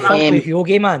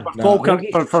 Yogi, man.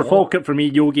 For Falkirk, for me,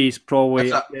 Yogi's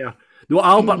probably there. No,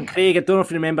 Albert Craig. I don't know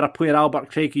if you remember a player, Albert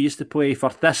Craig, who used to play for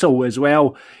Thistle as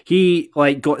well. He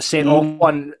got sent off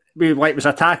one. It was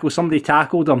a tackle. Somebody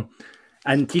tackled him.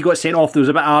 And he got sent off. There was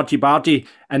a bit argy-bargy.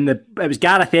 And it was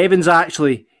Gareth Evans,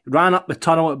 actually, ran up the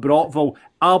tunnel at Brockville.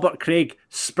 Albert Craig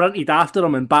sprinted after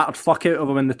him and battered fuck out of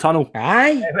him in the tunnel.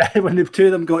 Aye. When the two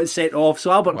of them got sent off.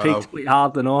 So Albert Craig's quite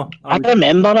hard and all. I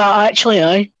remember that, actually,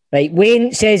 aye. Right,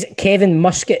 Wayne says Kevin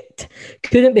Muscat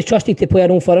couldn't be trusted to play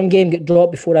an Old Firm game, get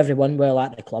dropped before everyone while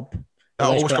at the club. That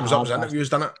always comes up as interviews,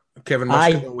 doesn't it? Kevin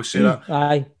Muscat always say that.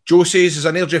 Aye. Joe says, as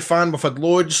an LJ fan, we've had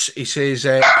loads. He says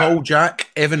Paul Jack,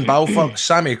 Evan Balfour,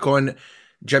 Sammy Conn,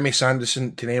 Jimmy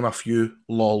Sanderson, to name a few.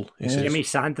 Lol. He says. Jimmy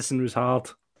Sanderson was hard.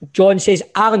 John says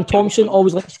Aaron Thompson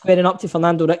always likes squaring up to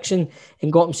Fernando Rickson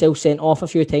and got himself sent off a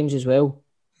few times as well.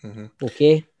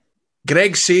 Okay.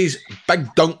 Greg says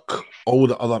Big Dunk. All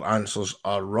the other answers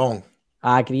are wrong.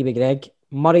 I agree with Greg.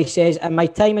 Murray says, in my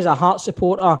time as a Hearts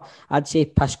supporter, I'd say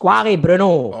Pasquale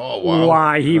Bruno. Oh, wow.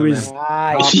 Why, he was...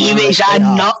 He was a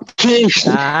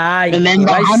nutcase.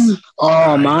 Remember him?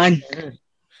 Oh, man.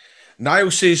 Niall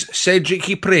says Cedric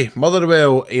Ypres,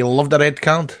 Motherwell, he loved a red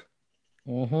card.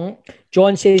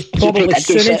 John says probably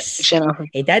Souness.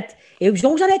 He did. He was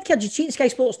always a red card. You'd see it in Sky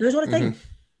Sports News all the time.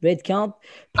 Red card.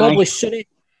 Probably Souness.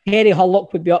 Harry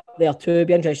Hurlock would be up there too. It'd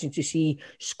be interesting to see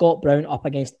Scott Brown up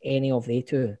against any of they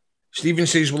two. Stephen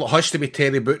says, well, it has to be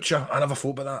Terry Butcher. I never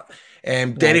thought about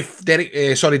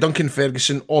that. Duncan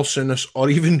Ferguson or Souness, or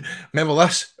even, remember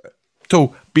this?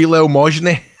 Bilal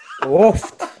Mojni. Oh,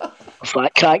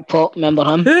 fat crackpot, remember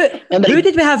him? Who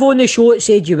did we have on the show that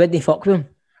said you wouldn't fuck with him?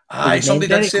 Aye, somebody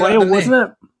did say Lyle, that, wasn't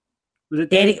it? Was it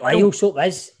Derek Lyle? So it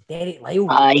was. Derek Lyle.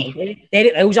 Aye.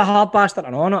 Derek Lyle's a hard bastard, I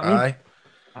know, what I mean? Aye.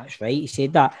 That's right, he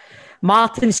said that.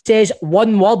 Martin says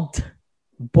one word.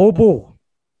 Bobo.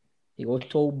 You go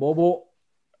told Bobo.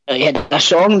 They had a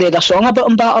song about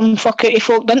him battering fuck out of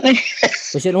folk, didn't they?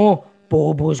 Was it no?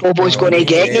 Bobo's going to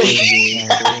get you.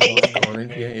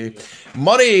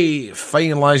 Murray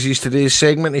finalises today's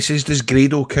segment. He says, does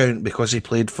Grado count because he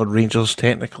played for Rangers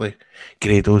technically?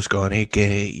 Grado's gonna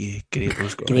get you.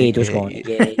 Grado's gonna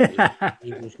get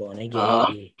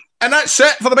you. And that's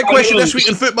it for the big question this week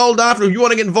in Football Daft. If you want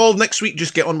to get involved next week,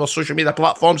 just get on our social media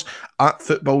platforms at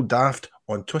Football Daft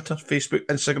on Twitter, Facebook,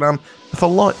 Instagram, with a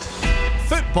lot.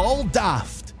 Football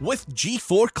Daft with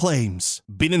G4 Claims.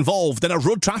 Been involved in a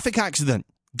road traffic accident?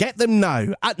 Get them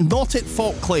now at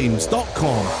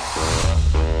notitfaultclaims.com.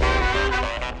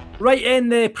 Right,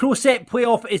 and the Pro Set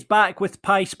playoff is back with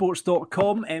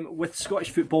piesports.com. With Scottish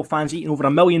football fans eating over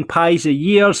 1 million pies a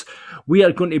year, we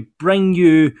are going to bring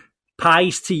you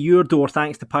pies to your door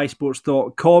thanks to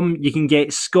piesports.com. You can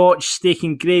get Scotch, steak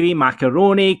and gravy,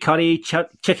 macaroni, curry,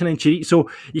 chicken and chorizo.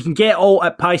 You can get all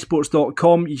at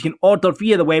piesports.com. You can order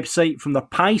via the website from their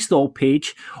pie stall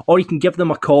page, or you can give them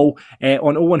a call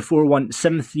on 0141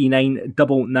 739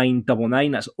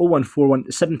 9999. That's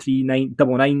 0141 739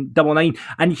 9999.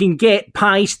 And you can get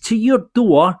pies to your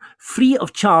door free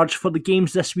of charge for the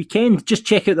games this weekend. Just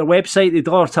check out their website. They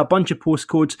deliver to a bunch of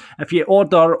postcodes. If you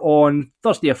order on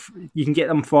Thursday, you can get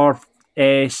them for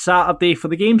Saturday for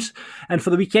the games and for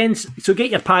the weekends. So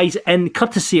get your pies in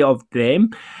courtesy of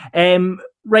them.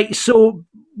 Right, so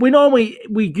we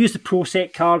use the Pro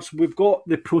Set cards. We've got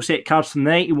the Pro Set cards from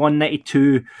the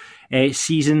 91-92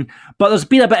 season, but there's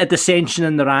been a bit of dissension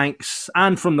in the ranks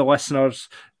and from the listeners.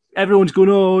 Everyone's going,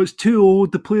 oh, it's too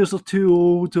old, the players are too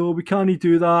old, oh, we can't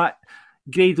do that.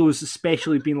 Grado's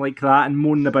especially been like that and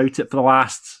moaning about it for the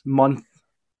last month.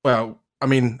 Well, I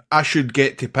mean, I should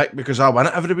get to pick because I win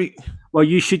it every week. Well,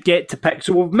 you should get to pick.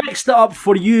 So we've mixed it up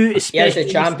for you, especially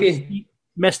the champion.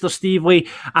 Mr. Stevely.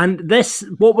 And this,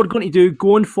 what we're going to do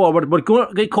going forward, we're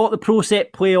going to call it the Pro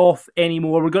Set Playoff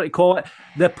anymore. We're going to call it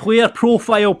the Player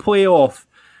Profile Playoff.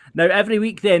 Now, every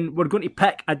week then, we're going to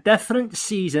pick a different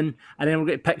season, and then we're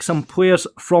going to pick some players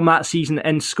from that season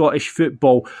in Scottish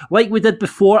football. Like we did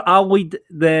before, I'll lead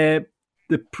the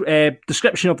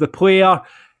description of the player.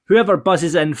 Whoever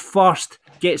buzzes in first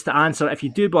gets to answer. If you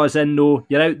do buzz in, though,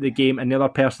 you're out of the game, and the other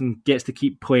person gets to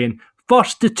keep playing.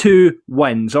 First to two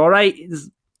wins, all right?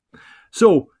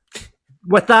 So,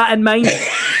 with that in mind,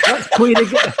 let's play the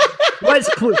game.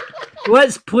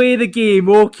 Let's play the game,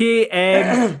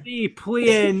 okay?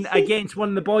 Playing against one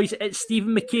of the boys. It's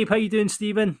Stephen McCabe. How you doing,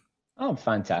 Stephen? Oh,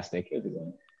 fantastic. How's it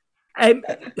going?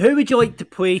 Who would you like to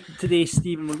play today,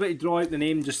 Stephen? We're going to draw out the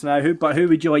name just now. Who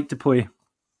would you like to play?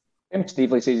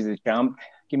 Steve Lee says he's the champ.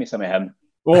 Give me some of him.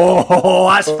 Oh,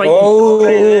 that's fine.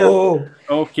 Oh,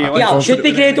 okay. Yeah, it should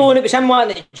be Grado, and it was him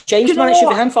wanting to change, man. It should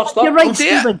be him first up. You're right,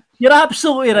 Stephen. You're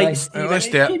absolutely right, Stephen. Let's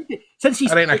do it. Since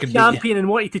he's the champion and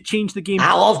wanted to change the game.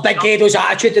 I love Big Grado's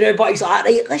attitude now, but he's like,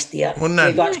 right, let's do it.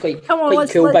 That's quite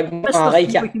cool, big man. I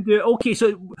like it. We can do it. Okay,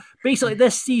 so basically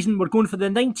this season we're going for the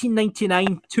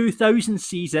 1999-2000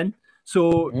 season.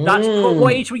 So that's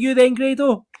what age were you then,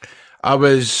 Grado? I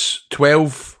was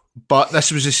 12, but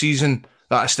this was the season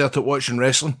that I started watching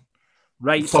wrestling.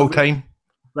 Right. Full time.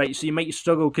 Right, so you might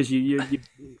struggle because you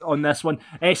on this one.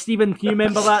 Stephen, can you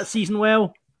remember that season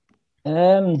well?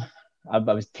 I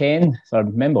was 10, so I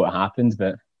remember what happened,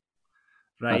 but...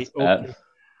 Right, okay.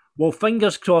 Well,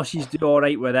 fingers crossed you do all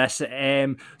right with this.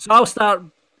 So I'll start.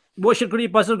 What's your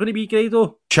great buzzer going to be,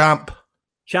 Grado? Champ.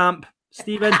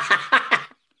 Stephen?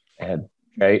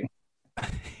 Right.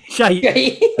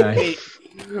 Shite.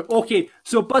 Okay,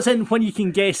 so buzz in when you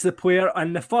can guess the player,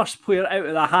 and the first player out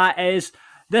of the hat is...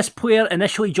 This player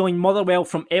initially joined Motherwell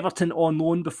from Everton on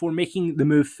loan before making the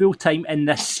move full-time in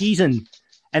this season.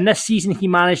 In this season, he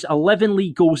managed 11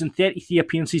 league goals and 33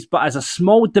 appearances, but as a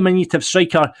small, diminutive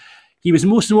striker, he was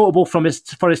most notable for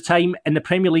his time in the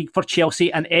Premier League for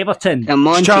Chelsea and Everton. Come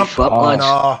on, Champ.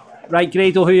 No. Right,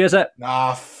 Grado, who is it?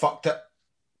 Nah, fucked it.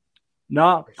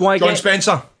 No, go on again. John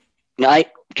Spencer. Right,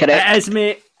 correct. It is,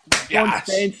 mate. John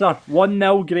Spencer.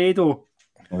 1-0, Grado.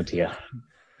 Oh, dear.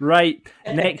 Right,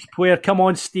 next player. Come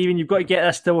on, Stephen. You've got to get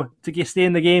this to stay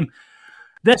in the game.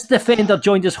 This defender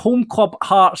joined his home club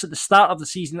Hearts at the start of the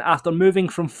season after moving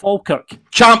from Falkirk.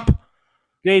 Champ.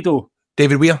 Grado.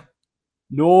 David Weir.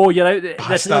 No, you're out.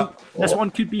 This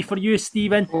one could be for you,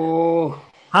 Stephen. Oh.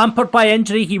 Hampered by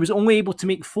injury, he was only able to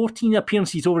make 14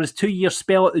 appearances over his 2-year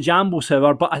spell at the Jambos,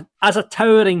 however, but as a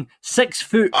towering 6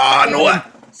 foot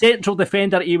central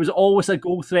defender, he was always a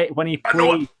goal threat when he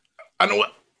played. I know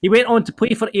it. He went on to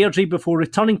play for Airdrie before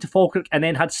returning to Falkirk and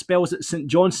then had spells at St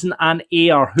Johnstone and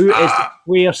Ayr. Who is the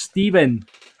player, Stephen?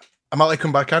 I might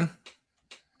come back in.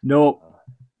 No.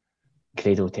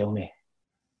 Grado, tell me.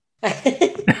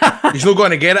 He's not going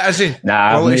to get it, is he?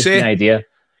 Nah, I've no idea.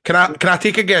 Can I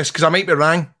take a guess? Because I might be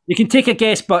wrong. You can take a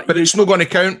guess, but it's not going to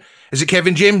count. Is it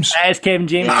Kevin James? It is Kevin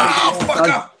James.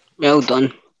 Fucker. Well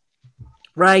done.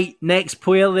 Right, next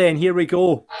player then. Here we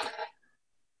go.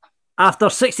 After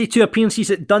 62 appearances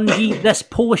at Dundee, this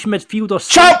Polish midfielder...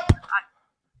 Champ!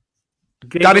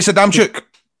 Darius Adamchuk.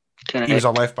 He was a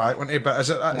left back, wasn't he? But is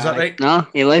that right? No,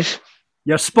 he was.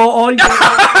 You're spot on.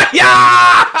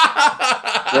 Yeah!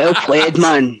 Well played,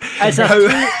 man. Fucking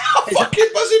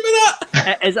busy with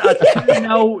that. Is it a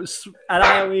 2-0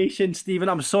 annihilation, Stephen?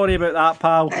 I'm sorry about that,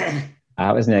 pal.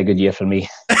 That wasn't a good year for me.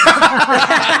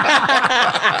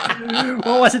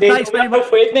 Well, listen, thanks very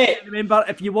much. Remember,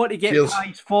 if you want to get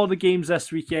pies for the games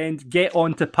this weekend, get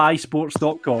on to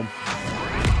piesports.com.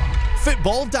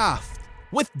 Football Daft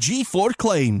with G4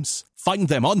 Claims. Find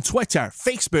them on Twitter,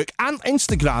 Facebook and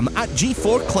Instagram at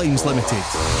G4 Claims Limited.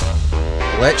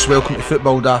 Let's welcome to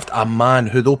Football Daft a man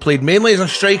who, though played mainly as a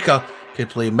striker, could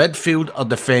play midfield or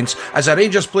defence. As a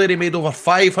Rangers player, he made over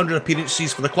 500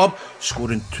 appearances for the club,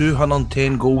 scoring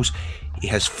 210 goals. He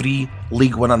has 3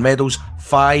 league winner medals,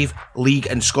 5 league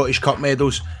and Scottish Cup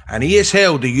medals, and he has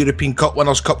held the European Cup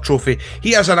Winners' Cup trophy.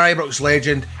 He is an Ibrox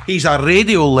legend. He's a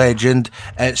radio legend.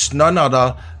 It's none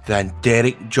other than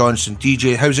Derek Johnstone.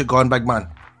 DJ, how's it going, big man?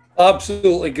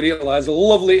 Absolutely great, lads.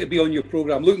 Lovely to be on your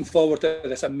programme. Looking forward to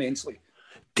this immensely.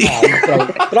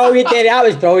 Brilliant, Derek. That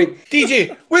was brilliant.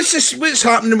 DJ, what's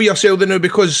happening with yourself now?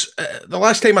 Because the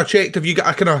last time I checked, have you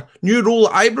got a kind of new role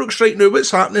at Ibrox right now?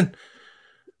 What's happening?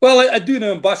 Well, I do an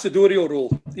ambassadorial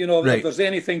role. You know, Right. if there's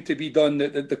anything to be done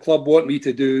that the club want me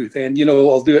to do, then, you know,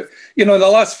 I'll do it. You know, in the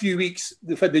last few weeks,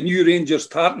 they've had the new Rangers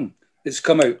tartan that's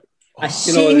come out. I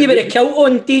seen you with a kilt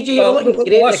on, DJ. You're looking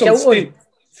great with a kilt on.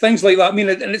 Things like that. I mean,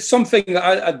 and it's something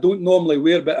that I don't normally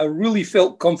wear, but I really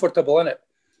felt comfortable in it.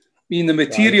 I mean, the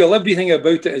material, everything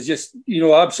about it is just, you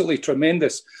know, absolutely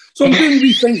tremendous. So I'm doing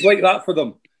wee things like that for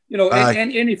them. You know,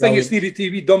 anything that's needed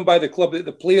to be done by the club that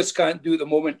the players can't do at the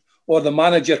moment, or the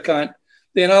manager can't,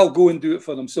 then I'll go and do it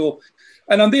for them. So,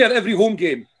 and I'm there at every home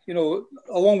game, you know,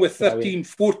 along with 13,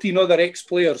 14 other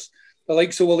ex-players, the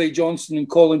likes of Willie Johnstone and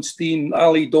Colin Steen,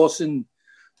 Ali Dawson,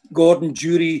 Gordon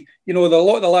Jury. You know, a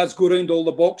lot of the lads go around all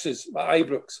the boxes at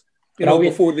Ibrox, you know,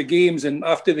 before the games and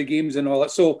after the games and all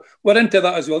that. So we're into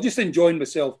that as well, just enjoying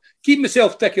myself, keep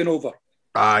myself ticking over.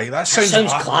 Aye, that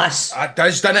sounds class. It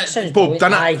does, doesn't it? Sounds Bob,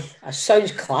 doesn't it? Aye, that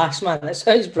sounds class, man. That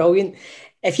sounds brilliant.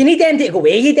 If you need them to go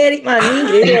away, you Derek, man, me and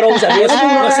Grady are always available.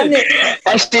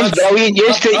 That sounds brilliant.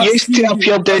 Used to up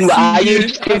here doing what I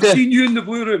used to I've do. seen you in the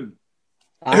blue room.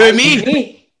 Who,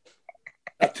 me?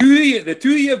 The two of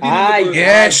you have been in the blue room.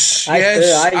 Yes.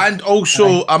 And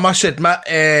also, I must admit,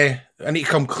 I need to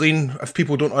come clean if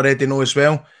people don't already know as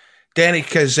well.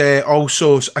 Derek is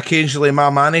also occasionally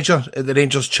my manager at the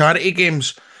Rangers charity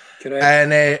games. Correct.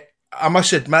 And I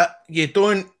must admit, you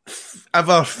don't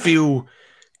ever feel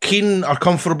keen or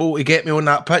comfortable to get me on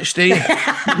that pitch, do you?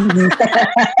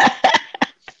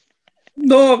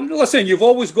 No, listen, you've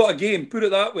always got a game, put it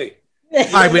that way.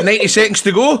 Aye, with 90 seconds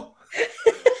to go.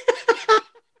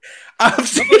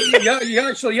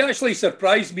 You actually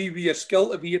surprised me with your skill,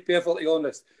 to be perfectly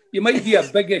honest. You might be a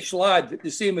biggish lad,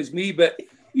 the same as me, but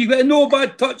you've got no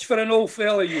bad touch for an old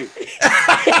fella, you.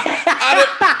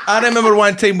 I remember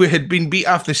one time we had been beat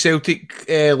off the Celtic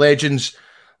legends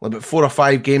about 4 or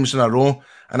 5 games in a row,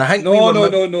 and I think No,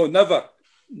 never.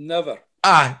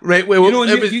 Ah, right. Well,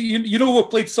 you know, we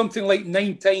played something like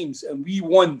 9 times, and we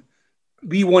won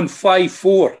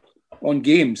 5-4 on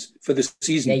games for the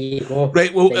season. There you go.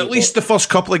 Right. Well, at least the first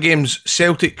couple of games,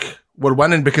 Celtic were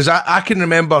winning, because I can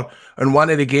remember in one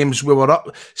of the games we were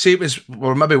up. Say we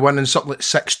were maybe winning something like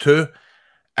 6-2,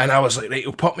 and I was like, right,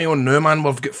 you'll put me on now, man.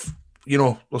 We've got, you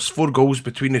know, there's 4 goals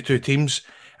between the two teams.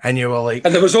 And you were like...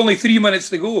 And there was only 3 minutes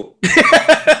to go. You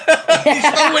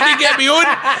still wouldn't get me on.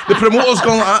 The promoter's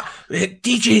going like that.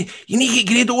 DJ, you need to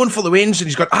get Grado on for the wins. And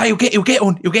he's going, he'll get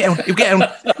on. But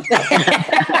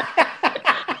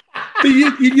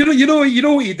you know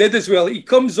what he did as well? He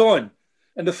comes on,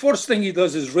 and the first thing he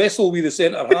does is wrestle with the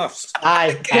centre halves.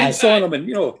 Gets on him, and,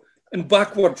 you know, and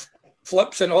backward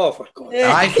flips and off.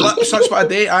 Flips, that's what I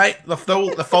do.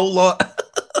 The full lot.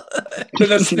 But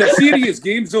they're serious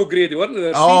games, though, Grady, weren't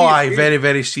they? Games. Very,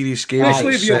 very serious games.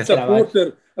 Especially if you're a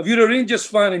supporter. If you're a Rangers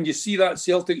fan and you see that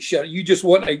Celtic shirt, you just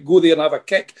want to go there and have a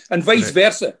kick, and vice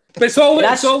versa. But it's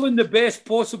all in the best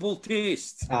possible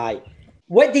taste. Aye.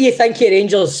 What do you think of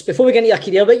Rangers, before we get into your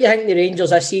career, what do you think of the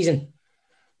Rangers this season?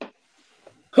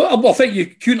 I think you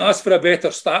couldn't ask for a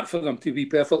better start for them, to be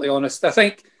perfectly honest. I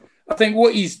think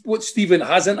what Stephen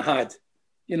hasn't had,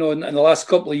 you know, in the last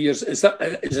couple of years is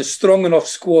a strong enough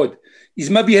squad. He's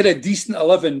maybe had a decent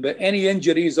 11, but any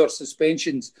injuries or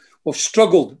suspensions, we've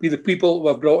struggled with the people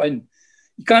we've brought in.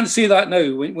 You can't say that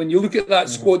now. When you look at that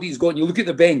squad he's got, and you look at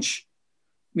the bench,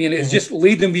 I mean, it's just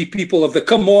laden with people. If they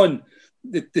come on,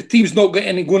 the team's not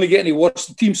going to get any worse.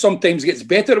 The team sometimes gets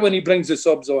better when he brings the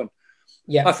subs on.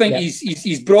 Yeah, I think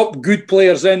he's brought good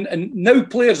players in, and now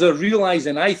players are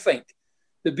realising, I think,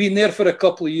 they've been there for a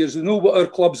couple of years. They know what our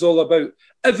club's all about.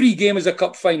 Every game is a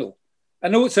cup final. I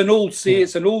know it's an old say,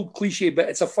 it's an old cliche, but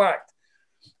it's a fact.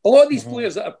 A lot of these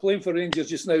players that are playing for Rangers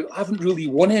just now haven't really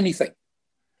won anything.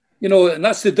 You know, and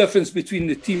that's the difference between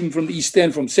the team from the East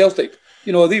End from Celtic.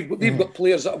 You know, they've got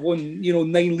players that have won, you know,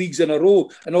 9 leagues in a row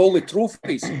and all the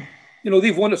trophies. You know,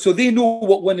 they've won it, so they know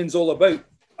what winning's all about.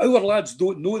 Our lads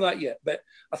don't know that yet, but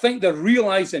I think they're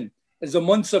realising as the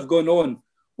months have gone on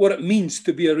what it means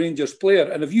to be a Rangers player.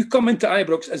 And if you come into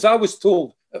Ibrox, as I was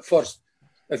told at first,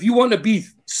 if you want to be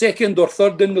second or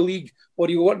third in the league, or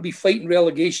you want to be fighting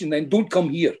relegation, then don't come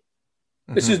here.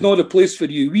 This is not a place for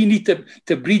you. We need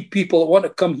to breed people that want to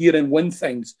come here and win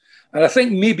things. And I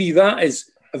think maybe that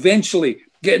is eventually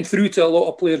getting through to a lot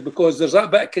of players, because there's that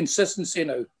bit of consistency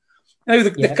now. Now,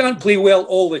 they can't play well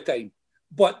all the time.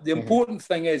 But the important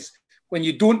thing is, when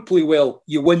you don't play well,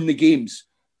 you win the games.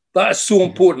 That is so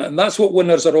important. And that's what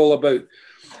winners are all about.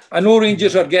 I know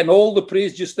Rangers are getting all the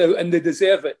praise just now, and they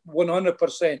deserve it,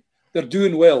 100%. They're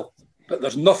doing well. But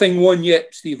there's nothing won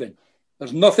yet, Stephen.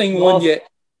 There's nothing won yet.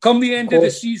 Come the end of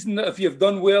the season, if you've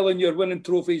done well and you're winning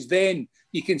trophies, then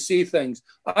you can say things.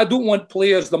 I don't want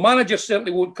players, the manager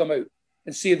certainly won't come out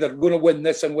and say they're going to win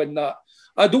this and win that.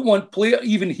 I don't want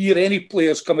even hear any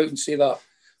players come out and say that.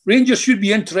 Rangers should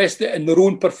be interested in their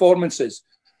own performances.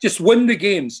 Just win the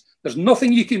games. There's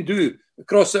nothing you can do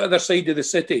across the other side of the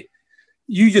city.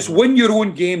 You just win your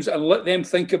own games and let them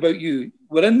think about you.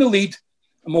 We're in the lead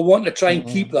and we're wanting to try and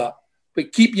keep that.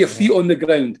 But keep your feet on the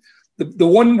ground. The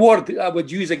one word I would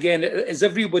use again, as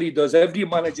everybody does, every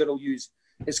manager will use,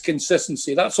 is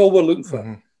consistency. That's all we're looking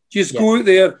for. Just go out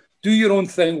there, do your own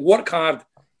thing, work hard,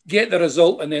 get the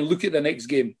result, and then look at the next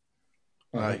game.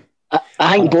 Aye.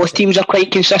 I think both teams are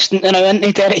quite consistent now, aren't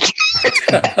they, Derek?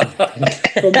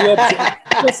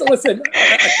 Listen,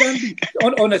 I can't be,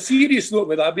 on a serious note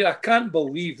with that, I can't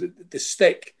believe the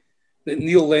stick that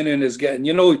Neil Lennon is getting.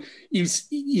 You know, he's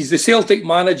the Celtic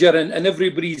manager and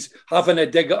everybody's having a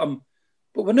dig at him.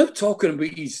 But we're not talking about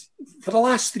for the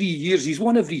last 3 years, he's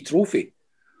won every trophy.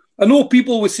 I know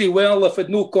people would say, well, if had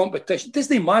no competition, it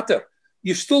doesn't matter.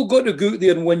 You've still got to go out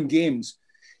there and win games.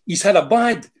 He's had a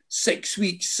bad 6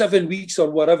 weeks, 7 weeks, or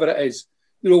whatever it is.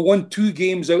 You know, won 2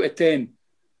 games out of 10.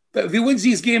 But if he wins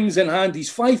these games in hand, he's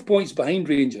 5 points behind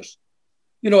Rangers.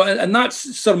 You know, and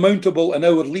that's surmountable in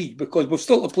our league, because we've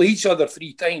still to play each other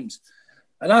 3 times.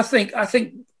 And I think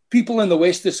people in the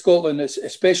west of Scotland,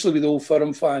 especially with the Old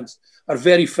Firm fans, are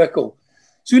very fickle.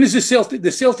 As soon as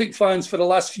the Celtic fans for the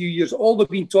last few years, all they've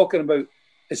been talking about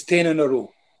is 10 in a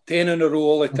row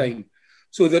all the time.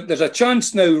 So there's a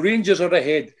chance now, Rangers are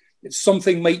ahead, that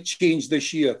something might change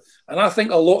this year. And I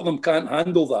think a lot of them can't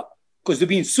handle that, because they've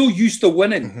been so used to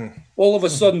winning. All of a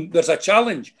sudden, there's a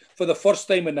challenge for the first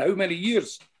time in how many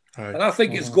years? Right. And I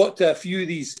think it's got to a few of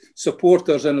these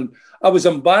supporters. And I was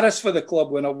embarrassed for the club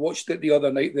when I watched it the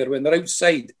other night there, when they're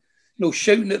outside, you know,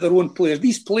 shouting at their own players.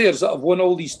 These players that have won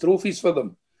all these trophies for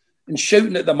them, and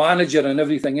shouting at the manager and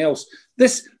everything else.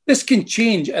 This can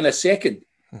change in a second.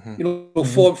 You know,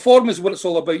 form is what it's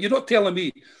all about. You're not telling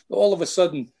me that all of a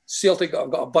sudden Celtic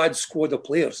have got a bad squad of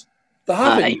players. They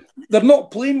haven't. They're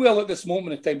not playing well at this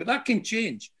moment in time, but that can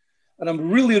change. And I'm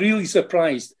really, really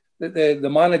surprised that the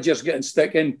manager's getting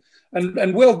stuck in.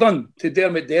 And well done to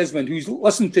Dermot Desmond, who's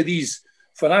listened to these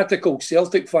fanatical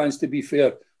Celtic fans, to be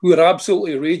fair, who are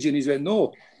absolutely raging. He's went,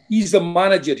 no, he's the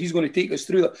manager. He's going to take us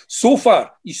through that. So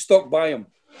far, he's stuck by him.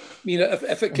 I mean,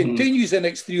 if it continues the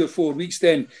next 3 or 4 weeks,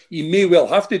 then he may well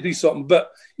have to do something.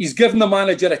 But he's given the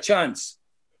manager a chance,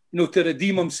 you know, to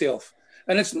redeem himself.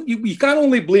 And you can't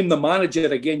only blame the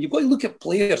manager again. You've got to look at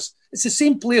players. It's the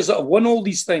same players that have won all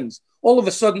these things. All of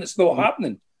a sudden, it's not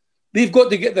happening. They've got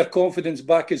to get their confidence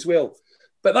back as well.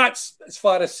 But that's as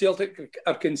far as Celtic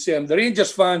are concerned. The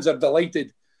Rangers fans are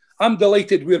delighted. I'm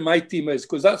delighted where my team is,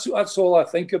 because that's all I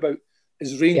think about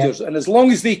is Rangers. Yeah. And as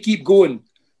long as they keep going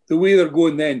the way they're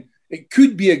going, then it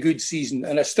could be a good season.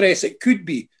 And I stress, it could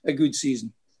be a good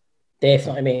season.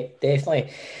 Definitely, mate. Definitely.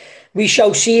 We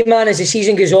shall see, man, as the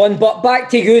season goes on. But back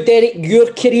to you, Derek,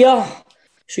 your career.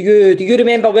 So do you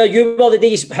remember where you were the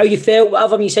days, how you felt,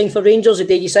 whatever when you signed for Rangers, the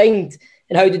day you signed,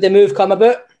 and how did the move come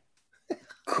about?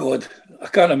 God, I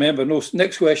can't remember. No,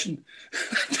 next question.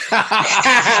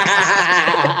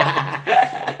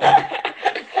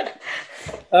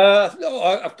 I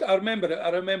remember it. I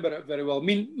remember it very well. I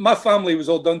mean, my family was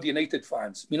all Dundee United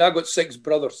fans. I mean, I got 6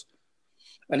 brothers.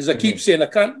 And as I keep saying, I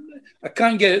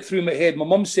can't get it through my head. My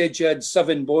mum said she had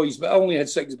 7 boys, but I only had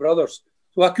 6 brothers.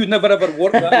 So I could never ever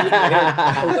work that out in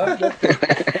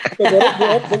my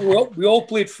head. We all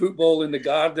played football in the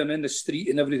garden, in the street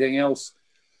and everything else.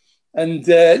 And,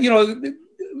 you know,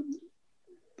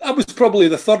 I was probably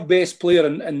the 3rd best player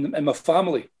in my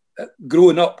family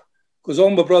growing up, because all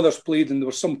my brothers played, and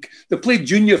they played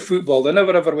junior football. They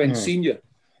never ever went senior.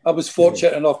 I was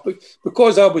fortunate enough, but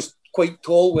because I was quite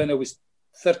tall when I was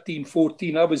 13,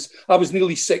 14, I was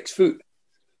nearly 6 foot.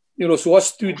 You know, so I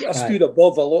stood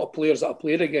above a lot of players that I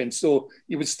played against. So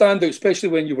you would stand out, especially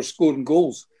when you were scoring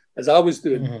goals, as I was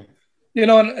doing. You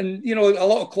know, and you know, a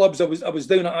lot of clubs. I was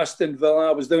down at Aston Villa.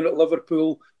 I was down at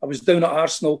Liverpool. I was down at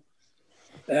Arsenal.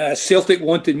 Celtic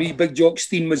wanted me. Big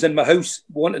Johnstone was in my house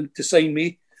wanting to sign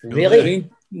me. Really?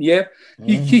 Yeah.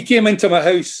 He came into my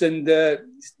house and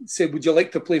said, "Would you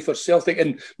like to play for Celtic?"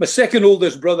 And my second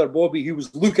oldest brother, Bobby, who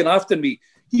was looking after me,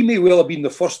 he may well have been the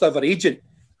first ever agent.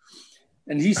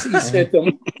 And he said to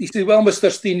him, he said, "Well,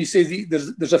 Mr. Steen," he says,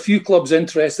 "there's a few clubs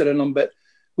interested in him, but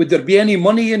would there be any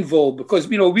money involved?" Because,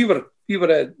 you know,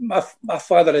 my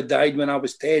father had died when I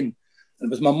was 10. It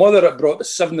was my mother that brought the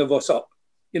 7 of us up.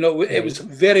 You know, it was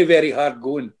very, very hard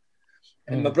going.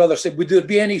 And my brother said, "Would there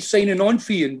be any signing on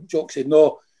fee?" And Jock said,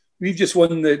 "No, we've just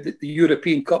won the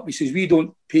European Cup." He says, "We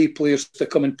don't pay players to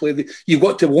come and play. You've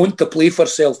got to want to play for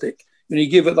Celtic." And he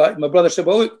gave it that. My brother said,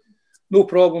 "Well, look, no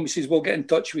problem." He says, "We'll get in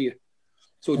touch with you."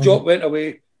 So Jock went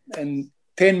away, and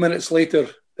 10 minutes later,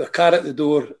 the car at the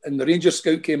door, and the Rangers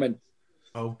scout came in.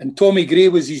 Oh. And Tommy Gray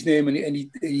was his name, and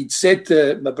he'd said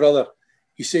to my brother,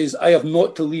 he says, "I have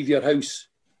not to leave your house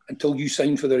until you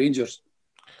sign for the Rangers."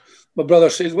 My brother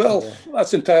says, "Well,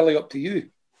 that's entirely up to you."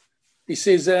 He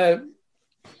says, "Well,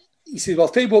 I'll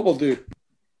tell you what we'll do."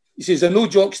 He says, "I know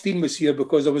Johnstone was here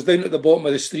because I was down at the bottom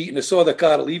of the street and I saw the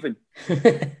car leaving."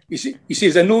 He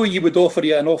says, "I know he would offer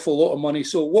you an awful lot of money.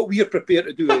 So what we're prepared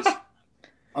to do is,"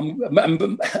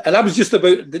 and I was just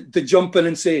about to jump in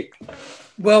and say,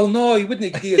 "Well, no, he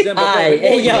wouldn't give us them."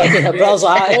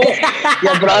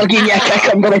 You're bragging, you kick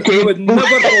him. You would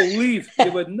never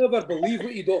believe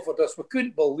what he'd offered us. We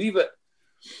couldn't believe it.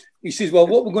 He says, "Well,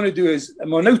 what we're going to do is,"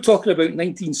 and we're now talking about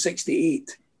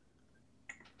 1968.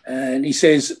 And he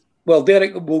says, "Well,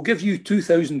 Derek, we'll give you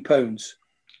 £2,000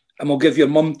 and we'll give your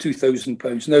mum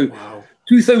 £2,000. Now,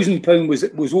 £2,000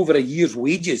 was over a year's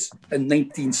wages in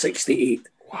 1968.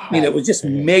 Wow. I mean, it was just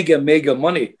mega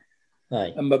money.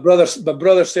 Aye. And my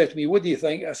brother said to me, "What do you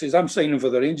think?" I says, "I'm signing for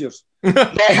the Rangers." And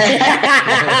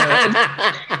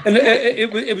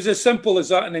it was as simple as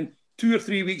that. And then 2 or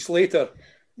 3 weeks later,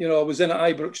 you know, I was in at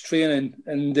Ibrox training,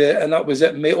 and that was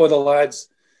it. Met all the lads,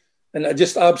 and I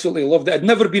just absolutely loved it. I'd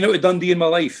never been out of Dundee in my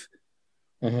life,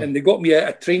 and they got me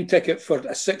a train ticket for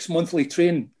a 6 monthly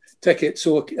train ticket.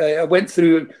 So I went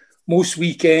through most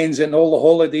weekends and all the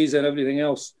holidays and everything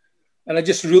else, and I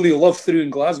just really loved through in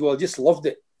Glasgow. I just loved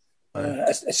it.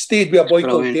 I stayed with a boy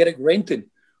called Derek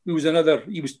Renton, who was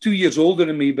he was 2 years older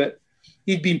than me, but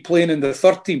he'd been playing in the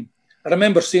third team. I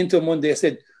remember saying to him one day, I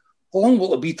said, "How long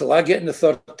will it be till I get in the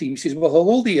third team?" He says, "Well, how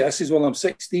old are you?" I says, "Well, I'm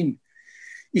 16.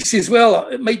 He says, "Well,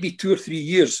 it might be 2 or 3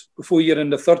 years before you're in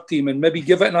the third team, and maybe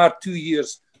give it another 2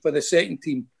 years for the second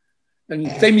team. And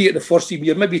time you get the first team,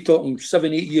 you're maybe talking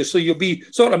 7, 8 years. So you'll be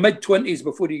sort of mid-20s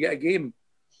before you get a game."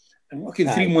 And looking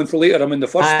 3 months later, I'm in the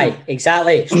first team.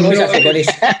 Exactly.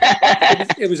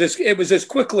 It was as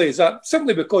quickly as that,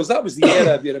 simply because that was the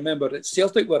era, if you remember, that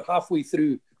Celtic were halfway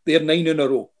through their 9 in a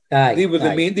row. They were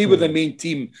the main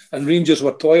team, and Rangers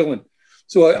were toiling.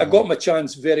 So I got my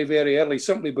chance very, very early,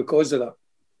 simply because of that.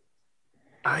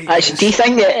 Do you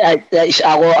think that's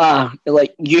a lot of,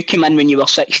 like, you came in when you were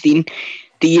 16?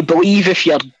 Do you believe if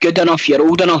you're good enough, you're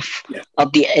old enough? Yeah. Or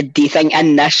do you think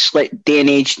in this day and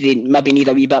age they maybe need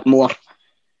a wee bit more?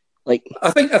 Like,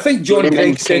 I think John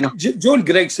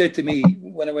Gregg said to me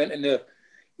when I went in there,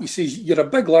 he says, "You're a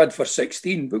big lad for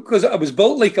 16, because I was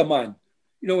built like a man.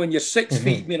 You know, when you're 6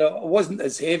 feet, you know, I wasn't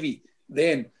as heavy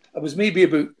then. I was maybe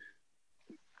about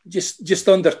just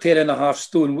under 10 and a half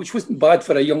stone, which wasn't bad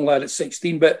for a young lad at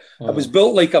 16, but I was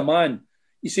built like a man."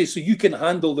 He says, "So you can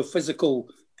handle the physical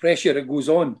pressure that goes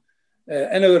on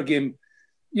in our game."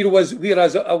 You know,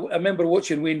 whereas I remember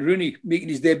watching Wayne Rooney making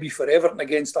his debut for Everton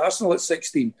against Arsenal at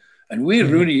 16. And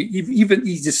Wayne Rooney,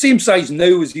 he's the same size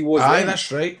now as he was then.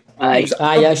 That's right. He's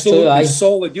absolutely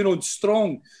solid, you know, and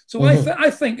strong. So I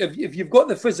think if you've got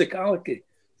the physicality,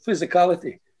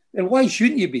 then why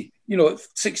shouldn't you be? You know,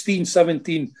 16,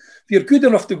 17. If you're good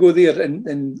enough to go there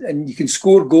and you can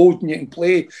score goals and you can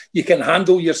play, you can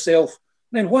handle yourself,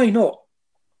 then why not?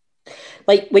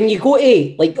 Like, when you go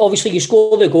to, like, obviously you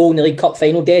score the goal in the League Cup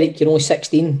final, Derek, you're only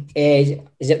 16.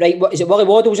 Is it right? Is it Willie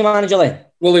Waddle was the manager then?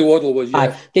 Willie Waddle was,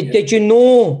 yeah. Did you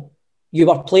know you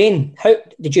were playing? How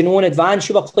did you know in advance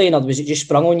you were playing, or was it just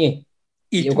sprung on you?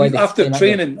 After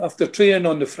training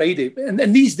on the Friday.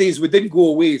 And these days we didn't go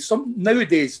away.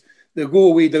 Nowadays they go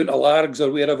away down to Largs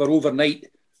or wherever overnight,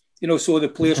 you know, so the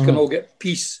players can all get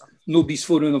peace. Nobody's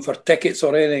phoning them for tickets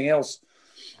or anything else.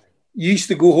 You used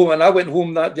to go home, and I went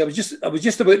home that day. I was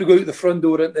just about to go out the front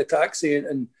door into the taxi,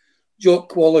 and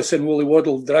Jock Wallace and Willie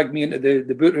Waddle dragged me into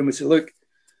the boot room and said, "Look,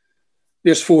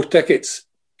 there's 4 tickets.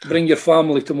 Bring your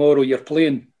family tomorrow. You're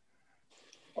playing."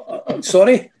 "I'm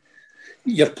sorry?"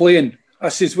 "You're playing." I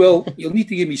says, well, you'll need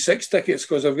to give me 6 tickets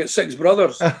because I've got 6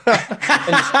 brothers.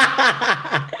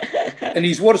 And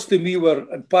his words to me were,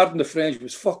 and pardon the French,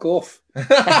 was fuck off.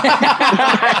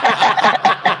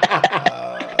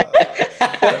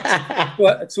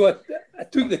 So I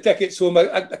took the tickets home.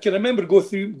 I can remember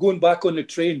going back on the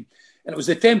train, and it was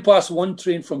the 1:10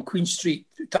 train from Queen Street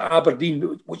to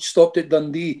Aberdeen, which stopped at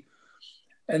Dundee.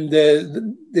 And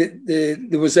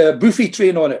there was a buffet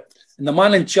train on it. And the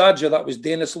man in charge of that was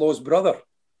Dennis Law's brother,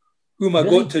 whom I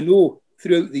got to know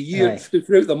throughout the year,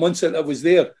 throughout the months that I was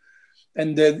there.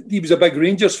 And he was a big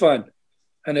Rangers fan.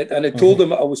 And I told him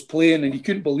that I was playing, and he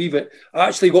couldn't believe it. I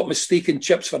actually got mistaken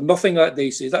chips for nothing that day.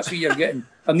 He says, that's what you're getting.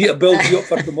 I need to build you up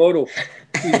for tomorrow.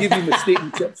 He gave me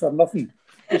mistaken chips for nothing,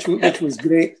 which was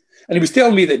great. And he was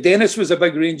telling me that Dennis was a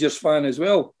big Rangers fan as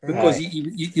well, because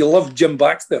he loved Jim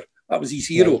Baxter. That was his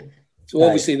hero. So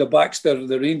obviously the Baxter,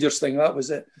 the Rangers thing, that was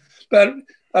it. But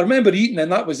I remember eating,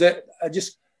 and that was it. I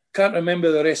just can't remember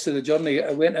the rest of the journey.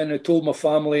 I went in and told my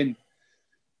family, and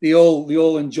they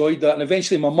all enjoyed that. And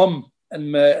eventually my mum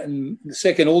and the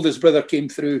second oldest brother came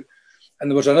through,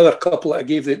 and there was another couple that I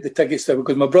gave the tickets to,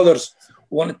 because my brothers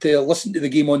wanted to listen to the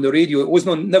game on the radio. It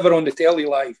wasn't never on the telly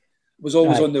live. It was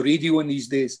always on the radio in these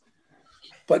days.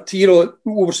 But, we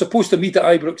were supposed to meet at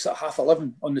Ibrox at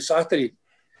 11:30 on the Saturday,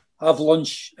 have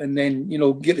lunch, and then,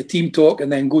 get the team talk,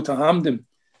 and then go to Hampden.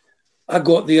 I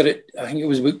got there I think it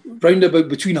was round about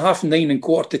between 9:30 and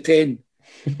 10:15.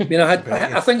 I mean,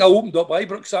 I think I opened up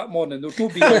Ibrox that morning. There was no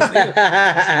beer there.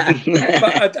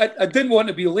 But I didn't want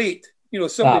to be late,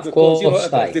 simply because,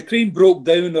 if the train broke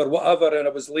down or whatever and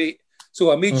I was late.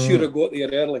 So I made sure I got there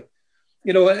early.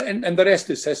 And the rest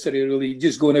is history, really.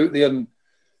 Just going out there, and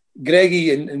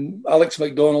Greggy and Alex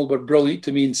McDonald were brilliant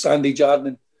to me, and Sandy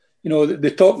Jardine.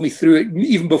 They talked me through it,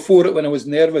 even before it when I was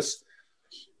nervous.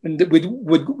 And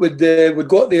we'd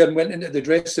got there and went into the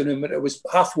dressing room, and it was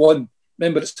 1:30.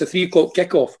 Remember, it's the 3:00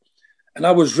 kickoff. And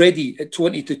I was ready at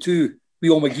 20-2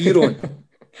 with all my gear on.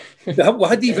 We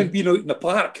hadn't even been out in the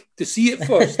park to see it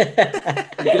first.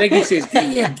 And Greggy says,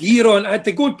 get your gear on. I had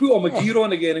to go and put all my gear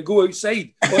on again and go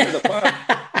outside onto the park.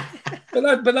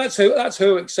 But that's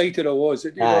how excited I was.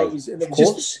 It was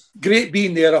just great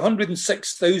being there.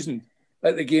 106,000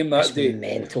 at the game that day.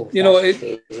 Mental.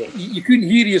 You couldn't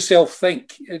hear yourself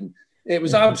think. And it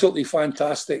was absolutely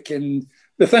fantastic. And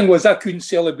the thing was, I couldn't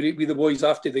celebrate with the boys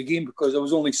after the game because I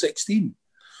was only 16.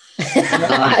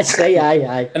 That's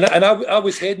right, And I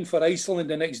was heading for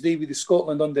Iceland the next day with the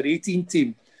Scotland under-18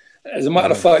 team. As a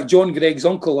matter of fact, John Gregg's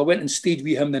uncle, I went and stayed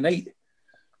with him the night.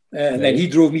 And then he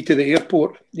drove me to the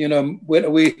airport, went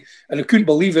away. And I couldn't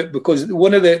believe it, because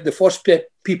one of the first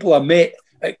people I met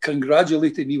that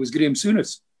congratulated me was Graham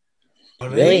Souness.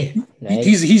 Really?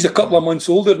 He's a couple of months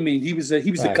older than me. He was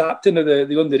the captain of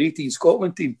the under-18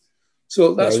 Scotland team.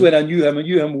 So that's when I knew him. I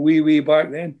knew him way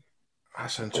back then.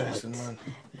 That's interesting, man.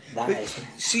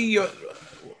 See,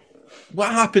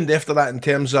 what happened after that in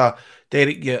terms of,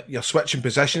 Derek, you're switching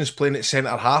positions, playing at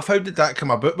centre half? How did that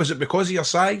come about? Was it because of your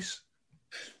size?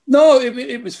 No,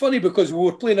 it was funny because we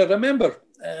were playing, I remember,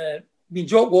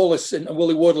 Jock Wallace and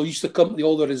Willie Wardle used to come to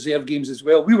all the reserve games as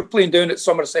well. We were playing down at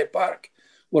Somerset Park.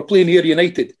 We were playing Ayr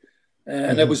United,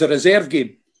 and it was a reserve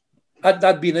game.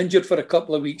 I'd been injured for a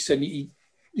couple of weeks, and he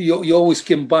always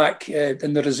came back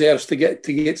in the reserves to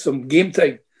get some game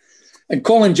time. And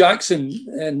Colin Jackson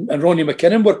and Ronnie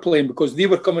McKinnon were playing because they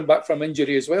were coming back from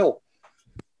injury as well.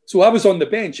 So I was on the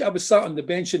bench. I was sat on the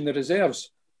bench in the reserves.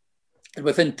 And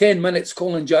within 10 minutes,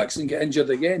 Colin Jackson got injured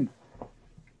again.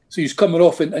 So he's coming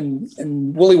off,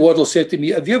 and Willie Wardle said to me,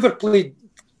 have you ever played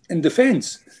in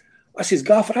defence? I says,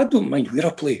 Gaffer, I don't mind where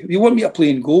I play. If you want me to play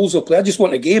in goals, I'll play. I just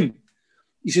want a game.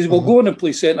 He says, well, go on and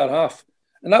play centre half.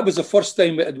 And that was the first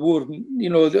time it had worn,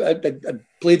 I'd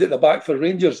played at the back for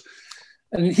Rangers.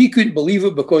 And he couldn't believe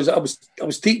it because I was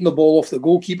taking the ball off the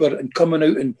goalkeeper and coming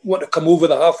out and wanting to come over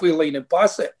the halfway line and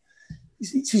pass it.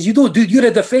 He says, you're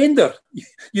a defender.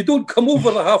 You don't come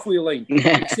over the halfway line,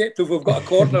 except if we've got a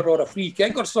corner or a free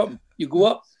kick or something. You go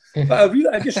up. But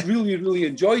I just really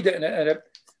enjoyed it. And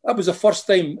that was the first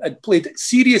time I'd played it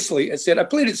seriously. I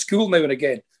played at school now and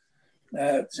again.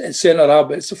 In centre half,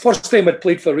 but it's the first time I'd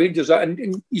played for Rangers.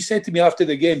 And he said to me after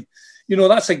the game,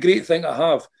 that's a great thing to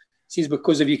have. He says,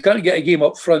 because if you can't get a game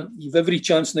up front, you've every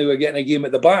chance now of getting a game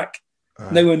at the back.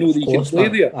 Now I know that you can play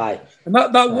there. And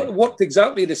that worked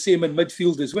exactly the same in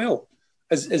midfield as well.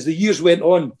 As the years went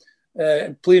on,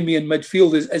 playing me in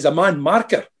midfield as a man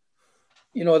marker.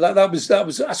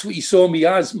 That's what he saw me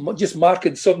as, just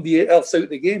marking somebody else out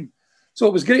the game. So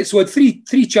it was great. So I had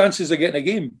three chances of getting a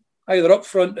game, either up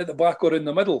front, at the back, or in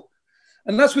the middle.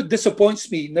 And that's what disappoints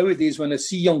me nowadays when I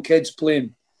see young kids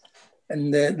playing.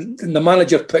 and the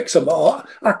manager picks him. Oh,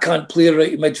 I can't play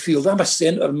right midfield. I'm a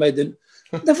centre mid. And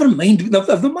never mind. If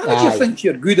the manager thinks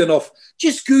you're good enough,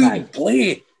 just go out and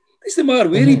play. It's the matter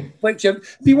where he picks you.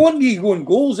 If he wanted me to go in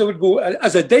goals, I would go,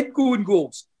 as I did go in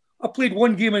goals. I played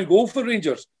one game in goal for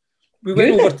Rangers. We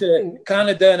went over to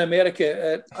Canada and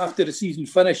America after the season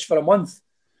finished for a month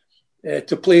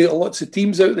to play lots of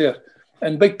teams out there.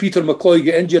 And Big Peter McCloy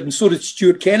got injured, and so did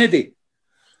Stuart Kennedy.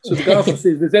 So the gaffer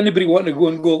says, does anybody want to go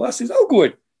and goal? I says, I'll go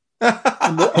in.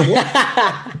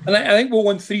 And I think we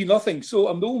won 3-0. So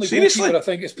I'm the only goalkeeper I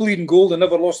think has played in goal and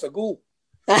never lost a goal.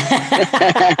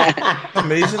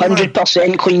 Amazing.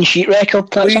 100% clean sheet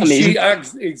record. That's clean amazing.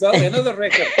 Sheet, exactly, another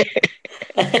record.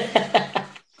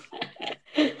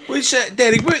 What's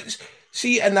Derek?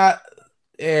 See in that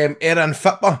era in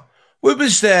football, what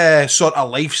was the sort of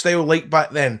lifestyle like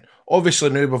back then? Obviously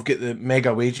now we've got the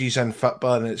mega wages in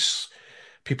football and it's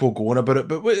people going about it.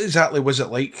 But what exactly was it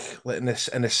like in the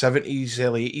 70s,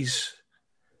 early 80s?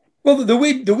 Well, the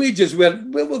wages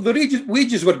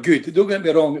were good. Don't get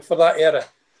me wrong for that era,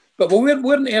 but we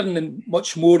weren't earning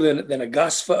much more than a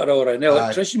gas fitter or an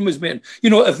electrician was making. You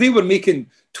know, if they were making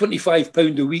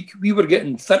 £25 a week, we were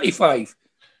getting 35.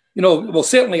 You know, well,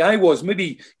 certainly I was.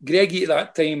 Maybe Greggy at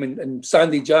that time and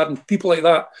Sandy Jardine, people like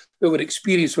that who were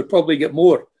experienced would probably get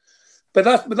more. But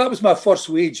that was my first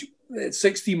wage at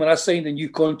 16 when I signed a new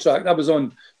contract. I was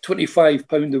on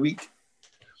 £25 a week.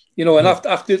 You know, and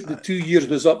after the 2 years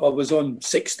was up, I was on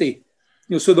 60. You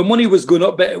know, so the money was going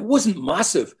up, but it wasn't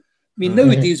massive. I mean,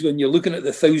 nowadays when you're looking at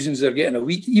the thousands they're getting a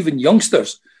week, even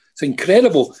youngsters, it's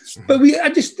incredible. But I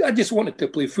just wanted to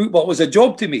play football. It was a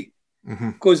job to me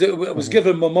because it was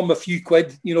giving my mum a few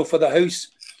quid, you know, for the house,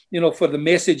 you know, for the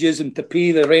messages and to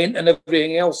pay the rent and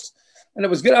everything else. And it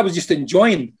was good. I was just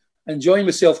enjoying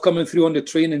myself coming through on the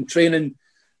training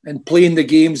and playing the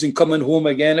games and coming home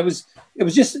again. It was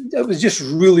just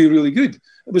really, really good.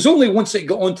 It was only once it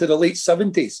got on to the late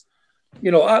 70s. You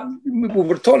know, we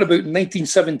were talking about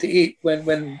 1978 when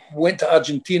we went to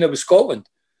Argentina with Scotland.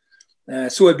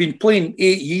 So I'd been playing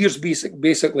 8 years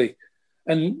basically.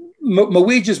 And my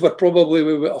wages were probably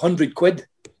about 100 quid,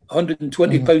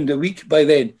 £120 a week by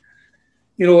then.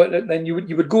 You know, and you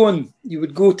would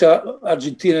go to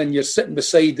Argentina and you're sitting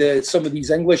beside some of these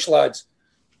English lads.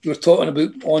 You're talking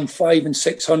about on £500 and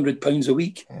 £600 a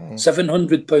week,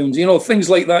 £700, you know, things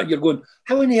like that. You're going,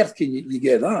 how on earth can you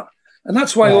get that? And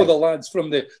that's why all the lads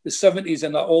from the 70s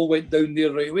and that all went down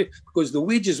there right away, because the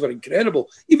wages were incredible,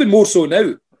 even more so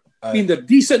now. I mean, they're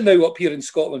decent now up here in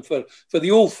Scotland for the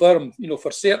old firm, you know,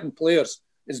 for certain players,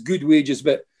 it's good wages,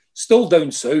 but still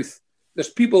down south, there's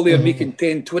people there making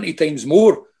 10, 20 times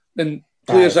more than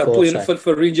players that are playing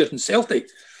for Rangers and Celtic.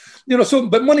 You know, so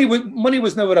but money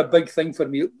was never a big thing for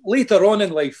me. Later on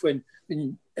in life, when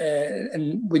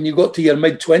you got to your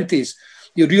mid-20s,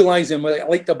 you realise I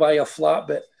like to buy a flat,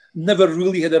 but never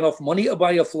really had enough money to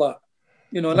buy a flat.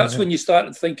 You know, and that's when you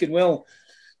started thinking, well,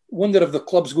 wonder if the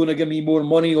club's going to give me more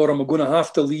money or am I going to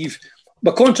have to leave?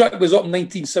 My contract was up in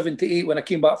 1978 when I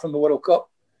came back from the World Cup,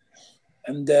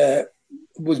 and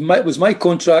was my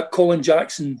contract, Colin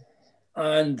Jackson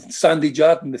and Sandy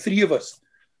Jardine, the three of us.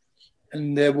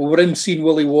 And we were in seeing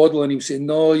Willie Waddle, and he was saying,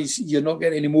 no, you're not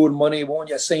getting any more money. Why don't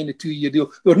you sign a 2-year deal?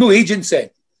 There were no agents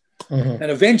then.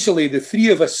 And eventually the three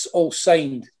of us all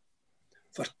signed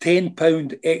for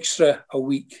 £10 extra a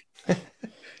week.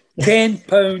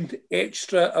 £10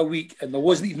 extra a week. And there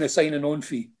wasn't even a signing on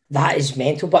fee. That is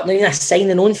mental, but not even a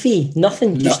signing on fee.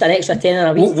 Nothing, just an extra 10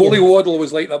 a week. Willie Waddle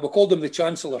was like that. We called him the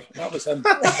Chancellor. That was him.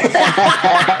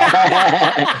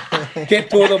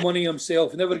 Kept all the money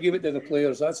himself. Never gave it to the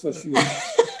players, that's for sure.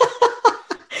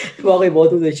 Willie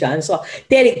Waddle, the Chancellor.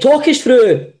 Derek, talk us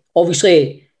through,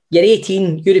 obviously, your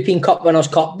 18 European Cup Winners'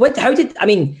 Cup.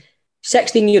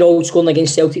 16-year-old scoring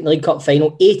against Celtic in the League Cup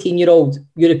final, 18-year-old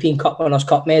European Cup Winners'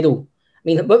 Cup medal. I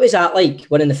mean, what was that like,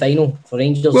 winning the final for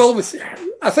Rangers? Well,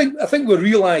 I think we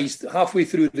realised halfway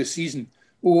through the season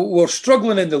we were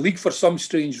struggling in the league for some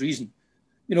strange reason.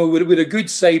 You know, we're a good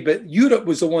side, but Europe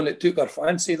was the one that took our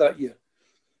fancy that year.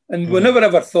 And we never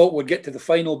ever thought we'd get to the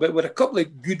final, but with a couple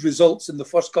of good results in the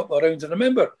first couple of rounds. And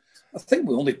remember, I think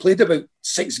we only played about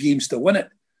 6 games to win it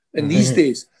in these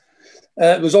days.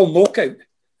 It was all knockout.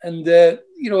 And,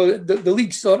 you know, the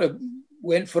league sort of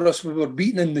went for us. We were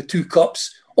beaten in the 2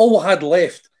 cups. All we had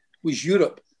left was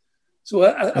Europe. So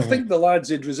I think the lads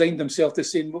had resigned themselves to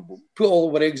saying, we'll put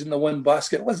all our eggs in the one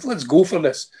basket. Let's go for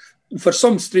this. And for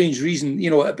some strange reason, you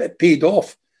know, it paid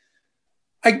off.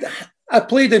 I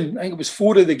played in, I think it was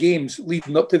 4 of the games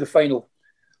leading up to the final.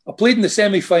 I played in the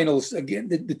semi-finals, again,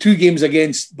 the 2 games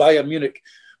against Bayern Munich,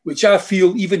 which I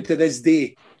feel even to this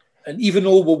day And even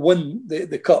though we won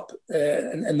the cup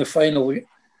in the final,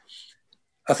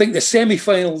 I think the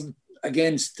semi-final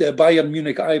against Bayern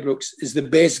Munich at Ibrox is the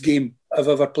best game I've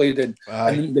ever played in,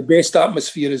 and the best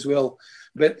atmosphere as well.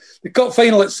 But the cup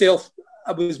final itself,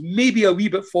 I was maybe a wee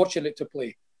bit fortunate to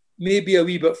play. Maybe a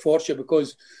wee bit fortunate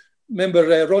because,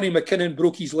 remember, Ronnie McKinnon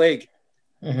broke his leg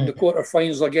in the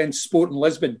quarter-finals against Sporting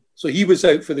Lisbon. So he was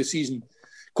out for the season.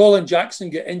 Colin Jackson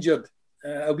got injured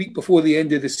a week before the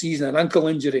end of the season, an ankle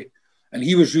injury, and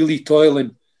he was really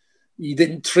toiling. He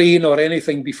didn't train or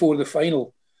anything before the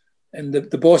final. And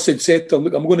the boss had said to him,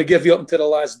 look, I'm going to give you up until the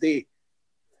last day,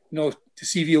 to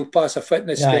see if you'll pass a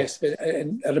fitness test.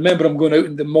 And I remember him going out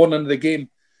in the morning of the game,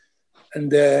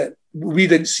 and we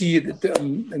didn't see it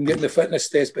and getting the fitness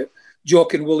test, but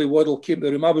Jock and Willie Waddle came to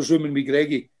the room. I was rooming with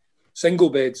Greggy, single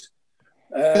beds.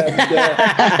 And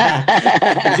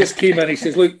he just came in. He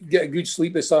says, look, get a good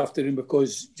sleep this afternoon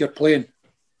because you're playing.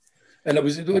 And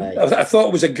I thought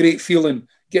it was a great feeling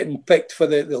getting picked for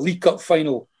the League Cup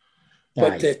final.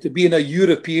 But to be in a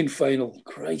European final,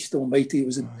 Christ almighty, it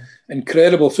was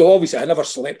incredible. So obviously I never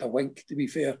slept a wink, to be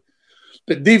fair.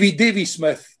 But Davy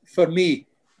Smith, for me,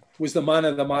 was the man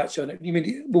of the match on it. I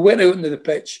mean, we went out into the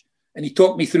pitch and he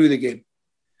talked me through the game.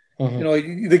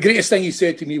 The greatest thing he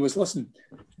said to me was, listen,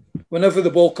 whenever the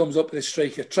ball comes up to the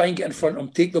striker, try and get in front of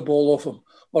him, take the ball off him.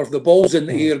 Or if the ball's in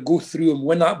the air, go through him,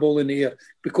 win that ball in the air.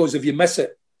 Because if you miss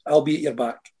it, I'll be at your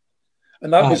back.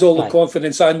 And that was all the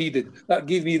confidence I needed. That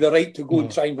gave me the right to go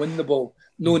and try and win the ball,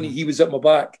 knowing he was at my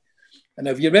back. And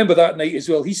if you remember that night as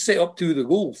well, he set up 2 of the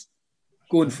goals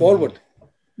going forward. I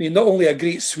mean, not only a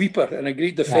great sweeper and a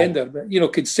great defender,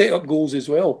 but, could set up goals as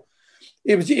well.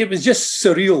 It was just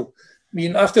surreal. I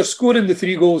mean, after scoring the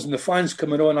 3 goals and the fans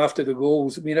coming on after the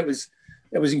goals, I mean, it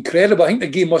was incredible. I think the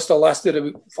game must have lasted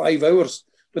about 5 hours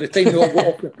by the time they all got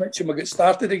off the pitch and we got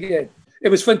started again. It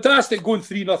was fantastic going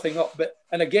 3-0 up.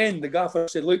 And again, the gaffer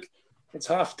said, look, it's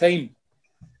half time.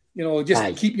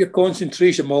 Just keep your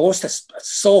concentration. We lost a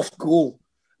soft goal,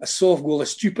 a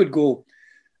stupid goal.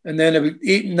 And then about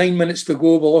 8-9 minutes to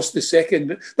go, we lost the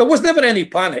second. There was never any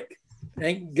panic. I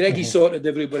think Greggy sorted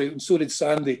everybody out, and so did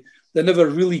Sandy. They never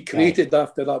really created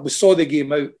after that. We saw the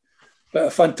game out. But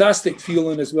a fantastic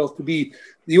feeling as well to be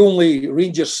the only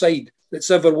Rangers side that's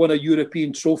ever won a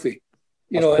European trophy.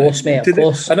 Of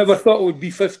course. I never thought it would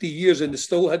be 50 years and they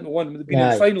still hadn't won. They've been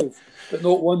in finals, but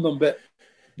not won them. But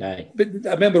I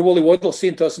remember Wally Waddle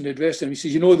saying to us in the dressing room, he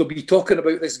says, they'll be talking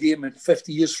about this game in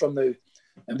 50 years from now.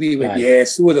 And we went,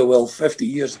 yes, so they will, 50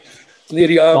 years. And there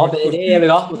you are.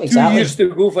 Exactly. 2 years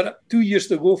to go for it. 2 years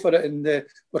to go for it. And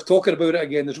we're talking about it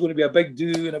again. There's going to be a big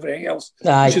do and everything else.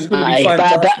 Which is going to be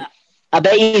fantastic. I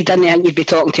bet you didn't think you'd be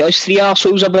talking to us 3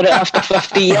 arseholes about it after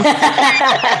 50 years.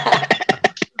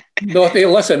 No, hey,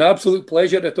 listen, absolute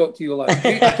pleasure to talk to you, lad.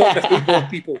 Great to talk to football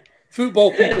people.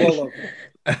 Football people, I love.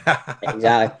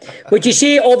 Exactly. Would you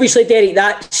say, obviously, Derek,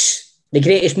 that's the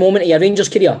greatest moment of your Rangers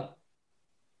career?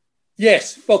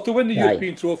 Yes. Well, to win the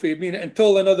European trophy, I mean,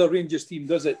 until another Rangers team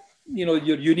does it, you're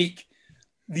unique.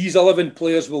 These 11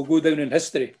 players will go down in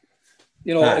history,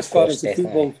 as far as the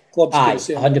football club's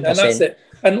concerned. 100%. And that's it.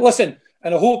 And listen,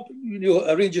 and I hope,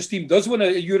 a Rangers team does win a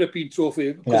European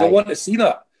trophy because I want to see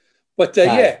that. But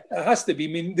it has to be.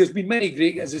 I mean, there's been many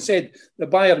great, as I said, the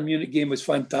Bayern Munich game was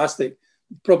fantastic.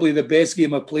 Probably the best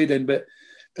game I played in, but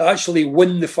to actually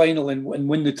win the final and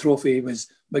win the trophy was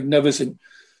magnificent.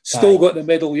 Still got the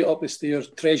medal up the stairs,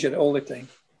 treasure it all the time.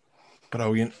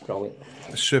 Brilliant.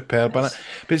 Superb, isn't it?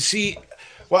 But see,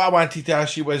 what I wanted to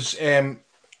ask you was,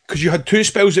 because you had 2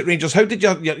 spells at Rangers, how did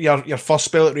your first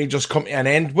spell at Rangers come to an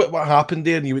end? What happened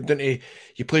there? And you went into,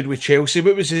 you played with Chelsea.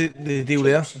 What was the deal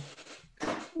there?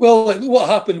 Well, what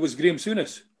happened was Graham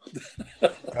Souness.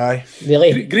 Aye.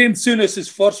 Really? Graham Souness'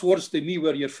 first words to me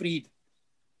were, "You're freed."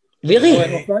 Really?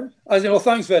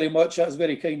 Thanks very much. That's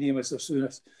very kind of you, Mr.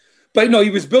 Souness. But no, he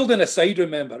was building a side,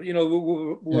 remember. We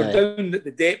were down at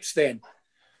the depths then.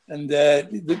 And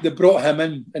they brought him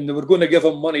in and they were going to give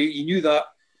him money. He knew that.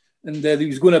 And he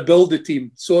was going to build the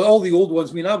team. So all the old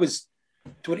ones, I mean, I was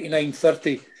 29,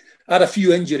 30. I had a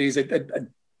few injuries. I had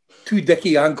 2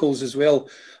 dicky ankles as well.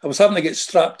 I was having to get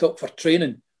strapped up for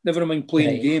training, never mind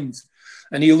playing games.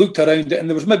 And he looked around it, and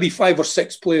there was maybe 5 or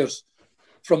 6 players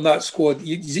from that squad.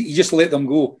 You just let them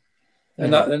go,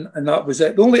 and that was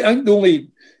it. The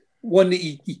only one that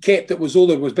he kept that was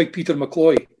older was Big Peter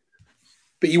McCloy,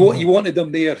 but he wanted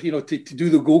them there, to do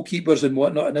the goalkeepers and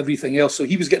whatnot and everything else. So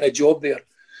he was getting a job there.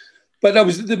 But that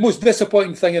was the most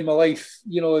disappointing thing in my life.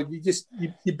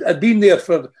 I'd been there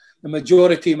for the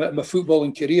majority of my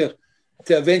footballing career.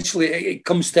 To eventually it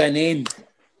comes to an end,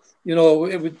 You know,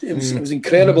 it was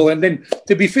incredible. And then,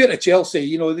 to be fair to Chelsea,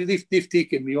 you know, they've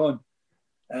taken me on.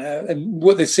 And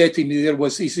what they said to me there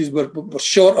was, he says, we're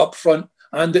short up front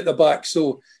and at the back,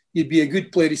 so you'd be a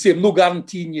good player. He said, I'm not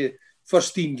guaranteeing you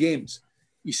first team games.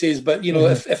 He says, but, you know,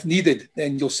 if needed,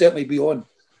 then you'll certainly be on.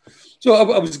 So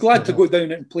I was glad to go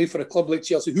down and play for a club like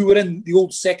Chelsea, who were in the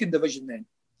old second division then,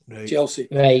 Chelsea.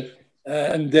 Right.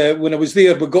 And when I was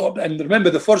there, we got up, and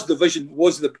remember the first division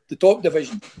was the top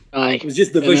division. Aye. It was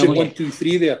just division 1, 2,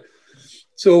 3 there.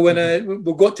 So when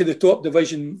we got to the top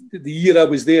division, the year I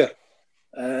was there,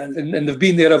 and they've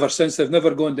been there ever since. They've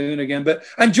never gone down again. But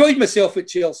I enjoyed myself at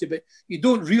Chelsea, but you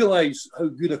don't realise how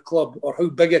good a club or how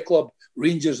big a club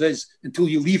Rangers is until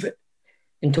you leave it.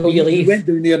 Until you leave. We went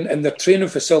down there and their training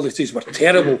facilities were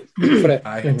terrible for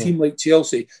a team like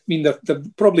Chelsea. I mean, they're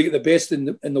probably the best in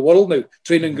the world now,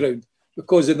 training ground,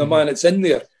 because of the man that's in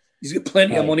there. He's got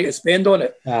plenty of money to spend on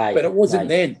it. But it wasn't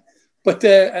then. But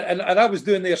and I was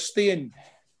doing there staying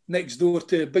next door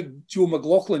to big Joe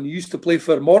McLaughlin, who used to play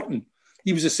for Morton.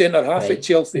 He was a centre half at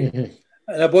Chelsea. And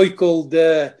a boy called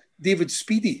David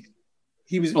Speedy.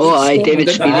 He was David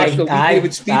Speedy.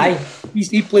 David Speedy.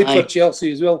 He played for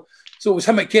Chelsea as well. So it was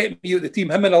him that kept me at the team,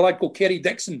 him and a lad called Kerry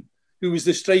Dixon, who was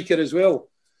the striker as well.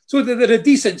 So they're a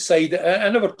decent side. I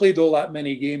never played all that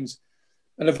many games.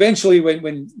 And eventually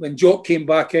when Jock came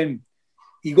back in,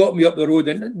 he got me up the road.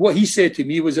 And what he said to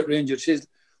me was at Rangers, he says,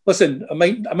 listen, I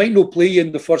might not play you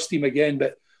in the first team again,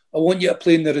 but I want you to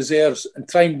play in the reserves and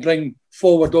try and bring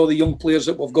forward all the young players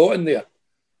that we've got in there.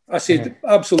 I said,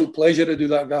 absolute pleasure to do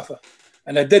that, Gaffer.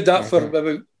 And I did that for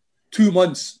about 2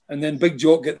 months, and then Big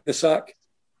Jock got the sack.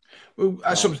 Well,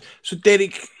 so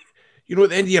Derek, you know,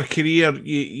 at the end of your career,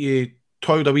 you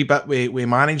toiled a wee bit with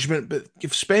management, but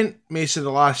you've spent most of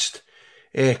the last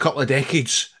couple of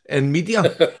decades in media.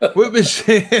 What was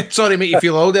sorry, make you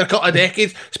feel old there? A couple of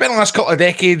decades. Spent the last couple of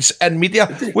decades in media.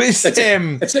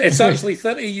 It's actually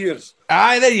 30 years.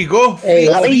 Aye, there you go.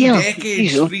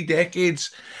 Three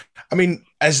decades. I mean,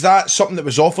 is that something that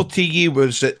was offered to you?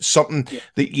 Was it something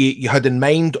that you had in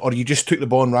mind, or you just took the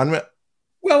ball and ran with it?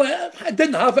 Well, I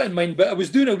didn't have it in mind, but I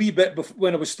was doing a wee bit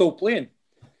when I was still playing.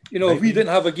 You know, if we didn't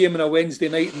have a game on a Wednesday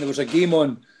night and there was a game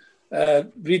on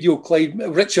Radio Clyde,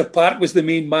 Richard Park was the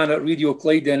main man at Radio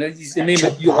Clyde then. He's the name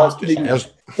of you last name.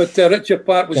 But Richard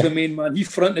Park was the main man. He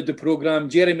fronted the programme.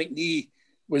 Jerry McNee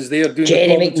was there doing the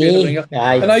commentary.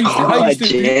 And I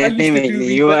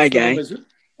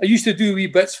used to do wee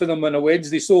bits for them on a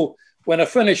Wednesday. So when I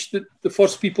finished, the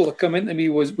first people that come into me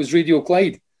was Radio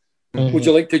Clyde. Would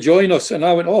you like to join us? And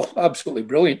I went, oh, absolutely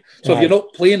brilliant. So if you're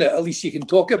not playing it, at least you can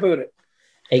talk about it.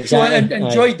 Exactly. So I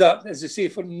enjoyed that, as I say,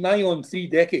 for nigh on 3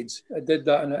 decades. I did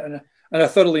that, and I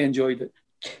thoroughly enjoyed it.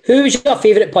 Who was your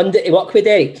favourite pundit to work with,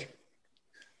 Derek?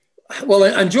 Well,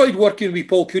 I enjoyed working with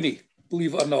Paul Cooney,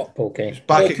 believe it or not. Paul Cooney.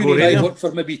 Paul Cooney and I worked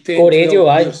for maybe 10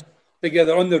 years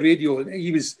together on the radio.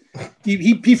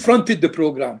 He fronted the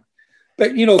programme.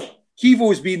 But, you know,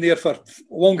 Kevo's been there for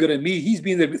longer than me. He's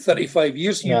been there about 35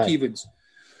 years, Hugh Keevans.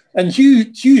 And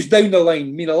Hugh's down the line.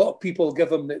 I mean, a lot of people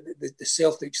give him the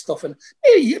Celtic stuff, and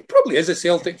he probably is a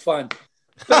Celtic fan.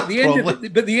 But at the end of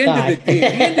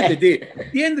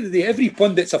the day, every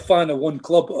pundit's a fan of one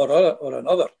club or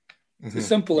another. It's as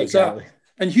simple as that.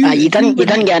 And Hugh, you didn't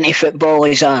get into football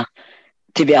as to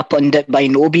be a pundit by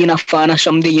no being a fan of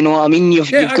somebody. You know what I mean? You've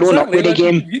grown up with the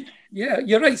game.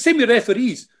 You're right. Same with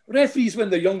referees. Referees, when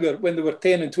they're younger, when they were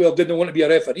 10 and 12, didn't want to be a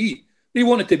referee. They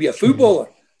wanted to be a footballer.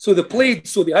 So they played,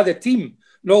 so they had a team.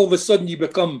 And all of a sudden you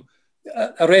become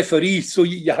a referee, so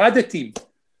you had a team.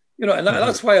 You know, and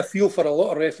that's why I feel for a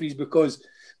lot of referees, because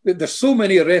there's so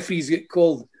many referees get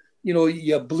called, you know,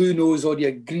 your blue nose or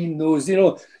your green nose, you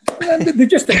know. They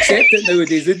just accept it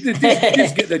nowadays. They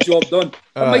just get the job done.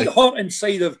 It might hurt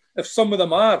inside if some of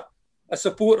them are a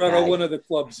supporter of one of the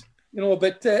clubs. You know,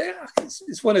 but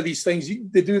it's one of these things.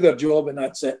 They do their job, and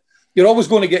that's it. You're always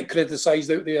going to get criticised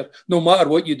out there, no matter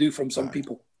what you do from some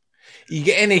people. You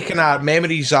get any kind of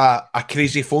memories of a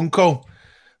crazy phone call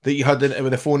that you had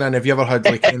with the phone in? Have you ever had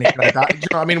like any kind of that? Do you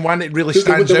know what I mean? One that really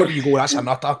stands out, you go, that's a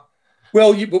nutter.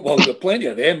 Well, we've got plenty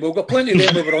of them. We've got plenty of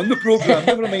them over on the programme.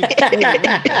 Never mind.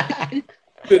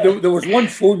 There was one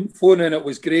phone in. It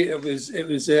was great. It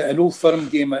was an Old Firm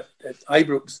game at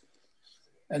Ibrox.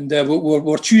 And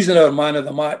we're choosing our man of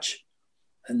the match.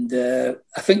 And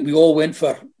I think we all went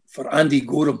for Andy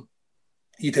Gorham.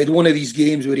 He'd had one of these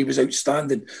games where he was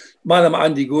outstanding. Man of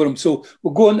Andy Gorham. So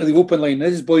we'll go into the open line.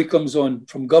 This boy comes on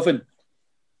from Govan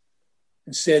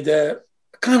and said, I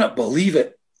cannot believe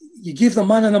it. You gave the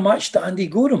man of the match to Andy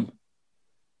Gorham.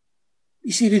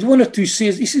 He said, he'd 1 or 2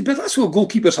 saves. He said, but that's what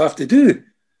goalkeepers have to do.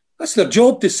 That's their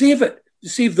job, to save it, to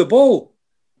save the ball.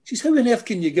 She says, how on earth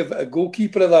can you give it a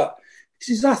goalkeeper of that?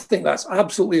 He says, I think that's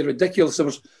absolutely ridiculous. There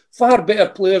was far better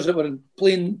players that were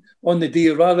playing on the day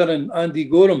rather than Andy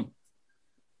Gorham.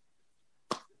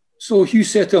 So Hugh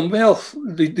said to him, well,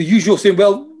 the usual saying,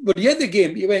 well, were you at the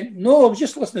game? He went, no, I was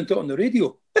just listening to it on the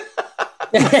radio.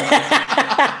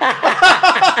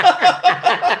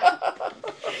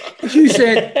 Hugh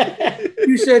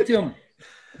said to him,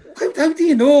 how do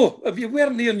you know if you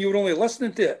weren't there and you were only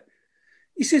listening to it?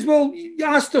 He says, well, you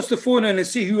asked us to phone in and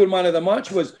say who our man of the match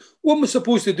was. What am I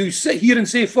supposed to do, sit here and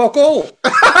say fuck all?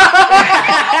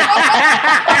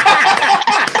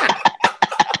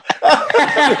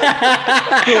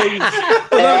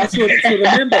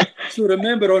 So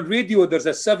remember, on radio there's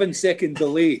a 7-second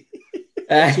delay.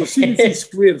 So as soon as he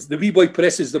swears, the wee boy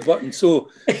presses the button. So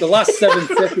the last 7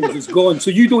 seconds is gone. So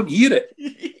you don't hear it,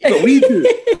 but we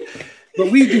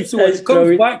do. So when it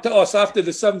comes back to us after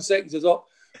the 7 seconds is up,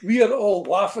 we are all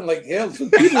laughing like hell. So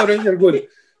people are in there going,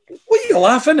 what are you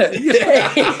laughing at? He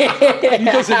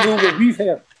doesn't know what we've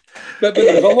heard. But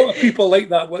there's a lot of people like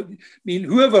that. I mean,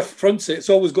 whoever fronts it, it's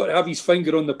always got to have his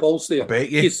finger on the pulse there. I bet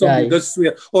you. In case somebody does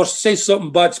swear or says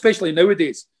something bad, especially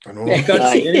nowadays. I know. You can't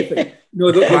say anything.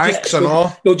 No,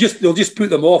 they'll just put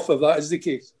them off if that is the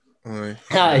case. Aye.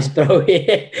 That is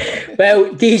brilliant. Well,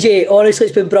 DJ, honestly,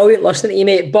 it's been brilliant listening to you,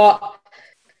 mate. But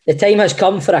the time has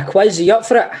come for a quiz. Are you up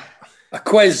for it? A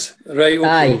quiz, right? Okay.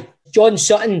 Aye. John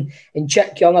Sutton and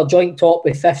Chick Young are joint top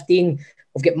with 15.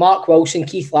 We've got Mark Wilson,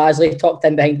 Keith Lasley tucked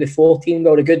in behind with 14,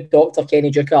 while the good Dr.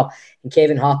 Kenny Duker and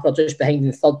Kevin Harper just behind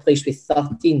in third place with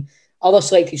 13. Other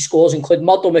selected scores include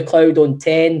Murdo McLeod on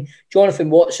 10, Jonathan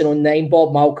Watson on 9,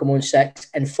 Bob Malcolm on 6,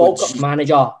 and Falkirk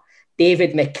manager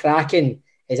David McCracken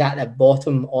is at the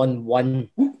bottom on 1.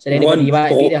 Is there anybody you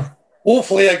want to beat there?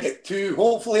 Hopefully I get 2.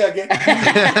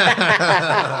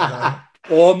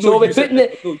 So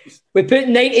we're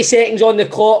putting 90 seconds on the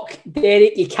clock.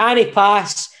 Derek, you can't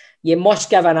pass. You must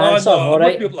give an answer, all right? I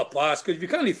won't be able to pass because you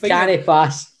can't think. Can't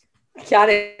pass.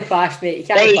 Can't pass, mate. You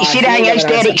can't right, pass. See the thing is,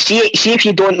 Derek, see if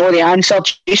you don't know the answer,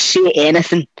 just say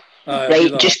anything.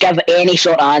 Right, just give any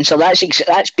sort of answer.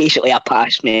 That's basically a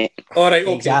pass, mate. All right,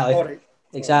 okay. Exactly. All right.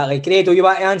 Exactly. Grado, you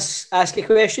want to ask your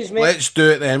questions, mate? Let's do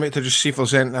it then, mate, to just see if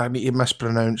there's anything I need to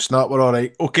mispronounce. No, we're all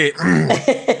right. Okay.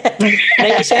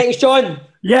 90 seconds, John.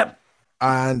 Yep.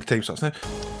 And time starts now.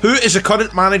 Who is the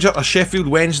current manager of Sheffield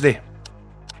Wednesday?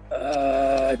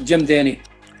 Jim Denny.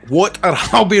 What are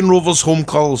Albion Rovers' home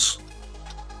colours?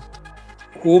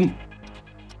 Home?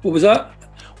 What was that?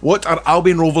 What are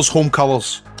Albion Rovers' home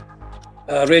colours?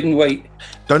 Red and white.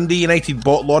 Dundee United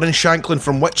bought Lawrence Shanklin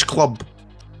from which club?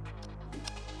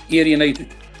 Ayr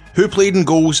United. Who played in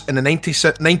goals in the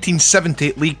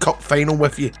 1970 League Cup final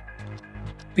with you?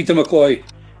 Peter McCloy.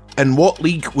 In what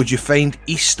league would you find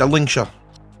East Stirlingshire?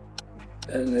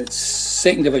 And it's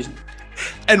second division.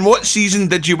 In what season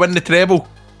did you win the treble?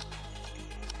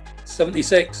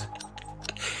 76.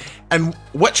 And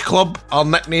which club are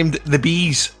nicknamed the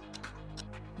Bees?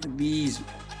 The Bees.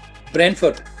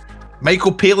 Brentford.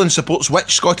 Michael Palin supports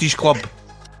which Scottish club?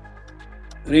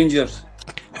 Rangers.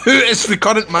 Who is the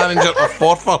current manager of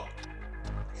Forfar?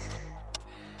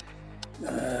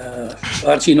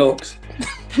 Archie Knox.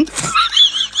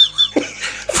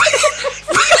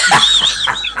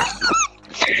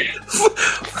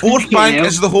 Forth Bank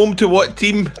is the home to what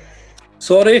team?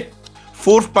 Sorry?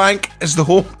 Forth Bank is the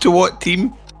home to what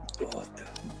team?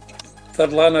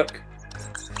 Third Lanark.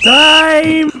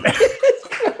 Time!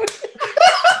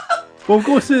 We'll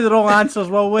go through the wrong answers,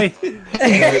 will we?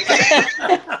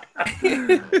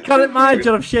 Current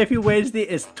manager of Sheffield Wednesday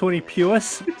is Tony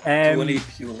Pulis. Tony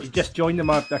Pulis. He just joined them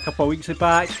a couple of weeks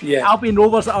back. Yeah. Albion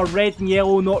Rovers are red and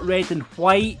yellow, not red and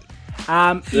white. East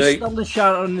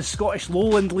Stirlingshire are in the Scottish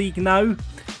Lowland League now.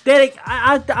 Derek,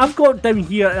 I've got down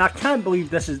here, and I can't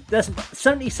believe this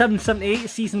 77-78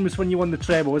 season was when you won the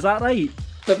treble. Is that right?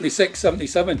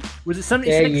 76-77. Was it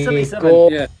 76-77? Go.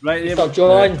 Yeah. Right, there Mr.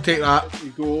 John. Take that. we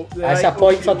go. That's a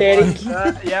point for Derek.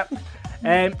 Yep.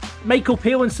 Michael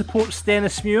Palin supports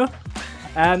Stennismuir.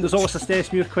 There's also a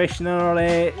Stennismuir question in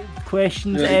our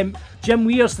questions. Right. Jim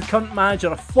Weir's the current manager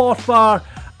of Forfar,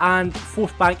 and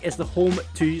Forth Bank is the home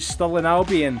to Stirling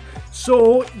Albion.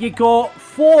 So you got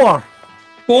 4.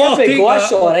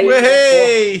 That's all right.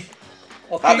 Hey!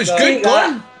 That was good,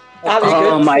 Glenn. That was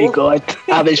Oh good. my God,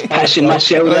 I was pissing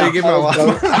myself Oh, there. you give me a laugh.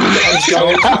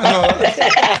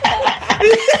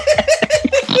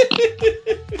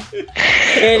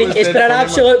 Eric, it's been an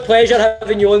absolute pleasure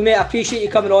having you on, mate. I appreciate you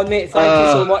coming on, mate. Thank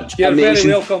you so much. You're Amazing.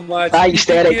 very welcome, lads. Thanks,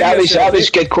 Derek. That was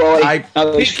good quality.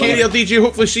 Take care of your DJ.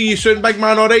 Hopefully see you soon, big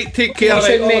man. Alright, take care. All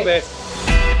right, all the mate. best.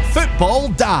 Football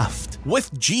Daft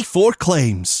with G4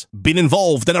 Claims. Been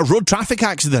involved in a road traffic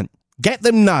accident? Get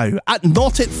them now at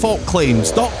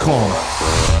notitfaultclaims.com.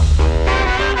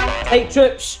 Right,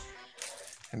 troops.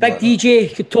 Big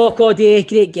DJ, could talk all day,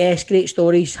 great guests, great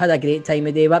stories, had a great time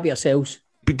of day. What about yourselves?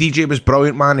 But DJ was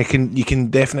brilliant, man. You can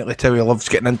definitely tell he loves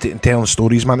getting into it and telling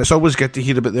stories, man. It's always good to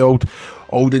hear about the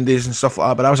olden days and stuff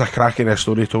like that. But that was a cracking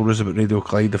story he told us about Radio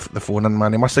Clyde, the phone in,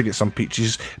 man. He must have got some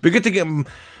peaches. It'd be good to get him.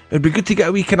 It'd be good to get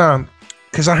a wee kind of,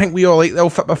 because I think we all like the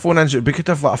old football phone ins. It'd be good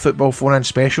to have like a football phone in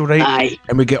special, right? Aye.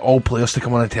 And we get all players to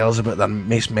come on and tell us about their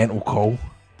most mental call.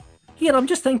 Here, I'm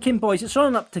just thinking, boys, it's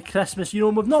running up to Christmas. You know,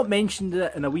 we've not mentioned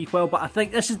it in a wee while, but I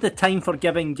think this is the time for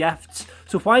giving gifts.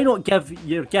 So why not give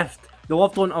your gift, the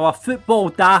loved one, of a Football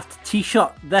Daft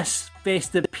t-shirt this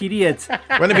festive period?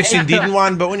 Wouldn't be seen needing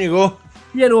one, but when you go,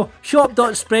 you know,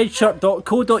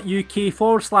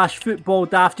 shop.spreadshirt.co.uk/Football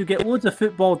Daft. You'll get loads of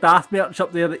Football Daft merch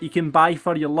up there that you can buy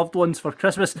for your loved ones for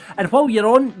Christmas. And while you're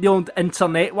on the old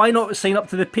internet, why not sign up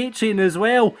to the Patreon as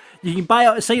well? You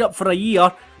can sign up for a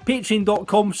year,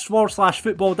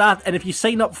 patreon.com/Football Daft, and if you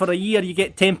sign up for a year, you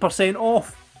get 10%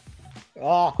 off.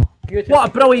 Oh, beautiful. What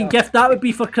a brilliant gift that would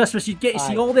be for Christmas. You'd get to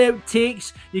see all the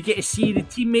outtakes, you get to see the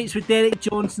teammates with Derek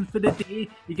Johnstone for the day,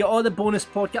 you get all the bonus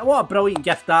podcast. What a brilliant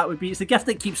gift that would be. It's the gift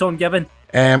that keeps on giving.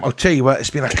 I'll tell you what, it's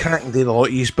been a cracking day, the lot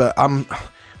of yous, but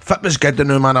fitness good to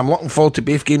know, man. I'm looking forward to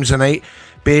both games tonight.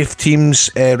 Both teams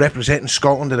representing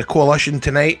Scotland in the coalition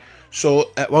tonight,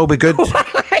 so it will be good.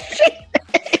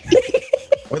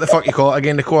 What the fuck you call it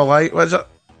again? The coalition? What is it?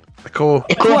 The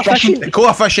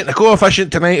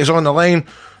coefficient tonight is on the line.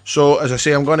 So, as I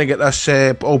say, I'm going to get this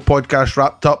old podcast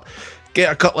wrapped up, get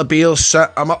a couple of beers,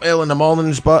 sit. I'm up early in the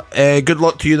mornings, but good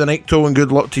luck to you tonight, Toe, and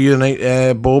good luck to you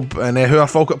tonight, Bob. And who are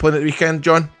Falkirk playing at the weekend,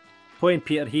 John? Playing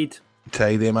Peterhead.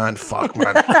 Tidy, man. Fuck,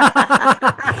 man.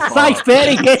 Thanks,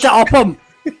 Berry. Get it up him.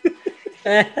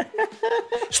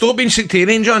 Stop being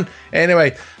sectarian, John.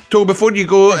 Anyway, Toe, before you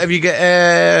go, have you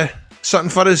got something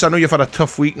for us? I know you've had a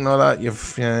tough week and all that.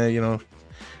 You've, you know,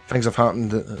 things have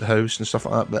happened at the house and stuff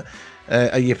like that. But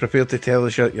are you prepared to tell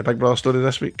us your Big Brother story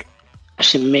this week?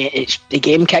 Listen, mate, it's the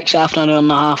game kicks after an hour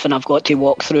and a half, and I've got to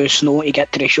walk through snow to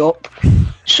get to the shop.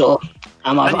 So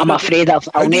I'm afraid I'll.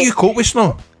 How do you cope with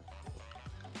snow?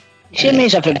 Same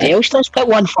as everybody else does. Put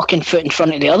one fucking foot in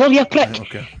front of the other, you prick.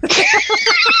 Okay.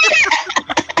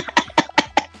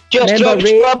 Just remember, jokes,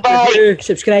 rate, bye-bye. review,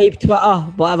 subscribe, Twitter,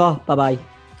 whatever. Bye bye.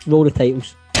 Roll the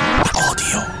titles.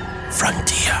 Audio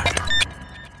Frontier.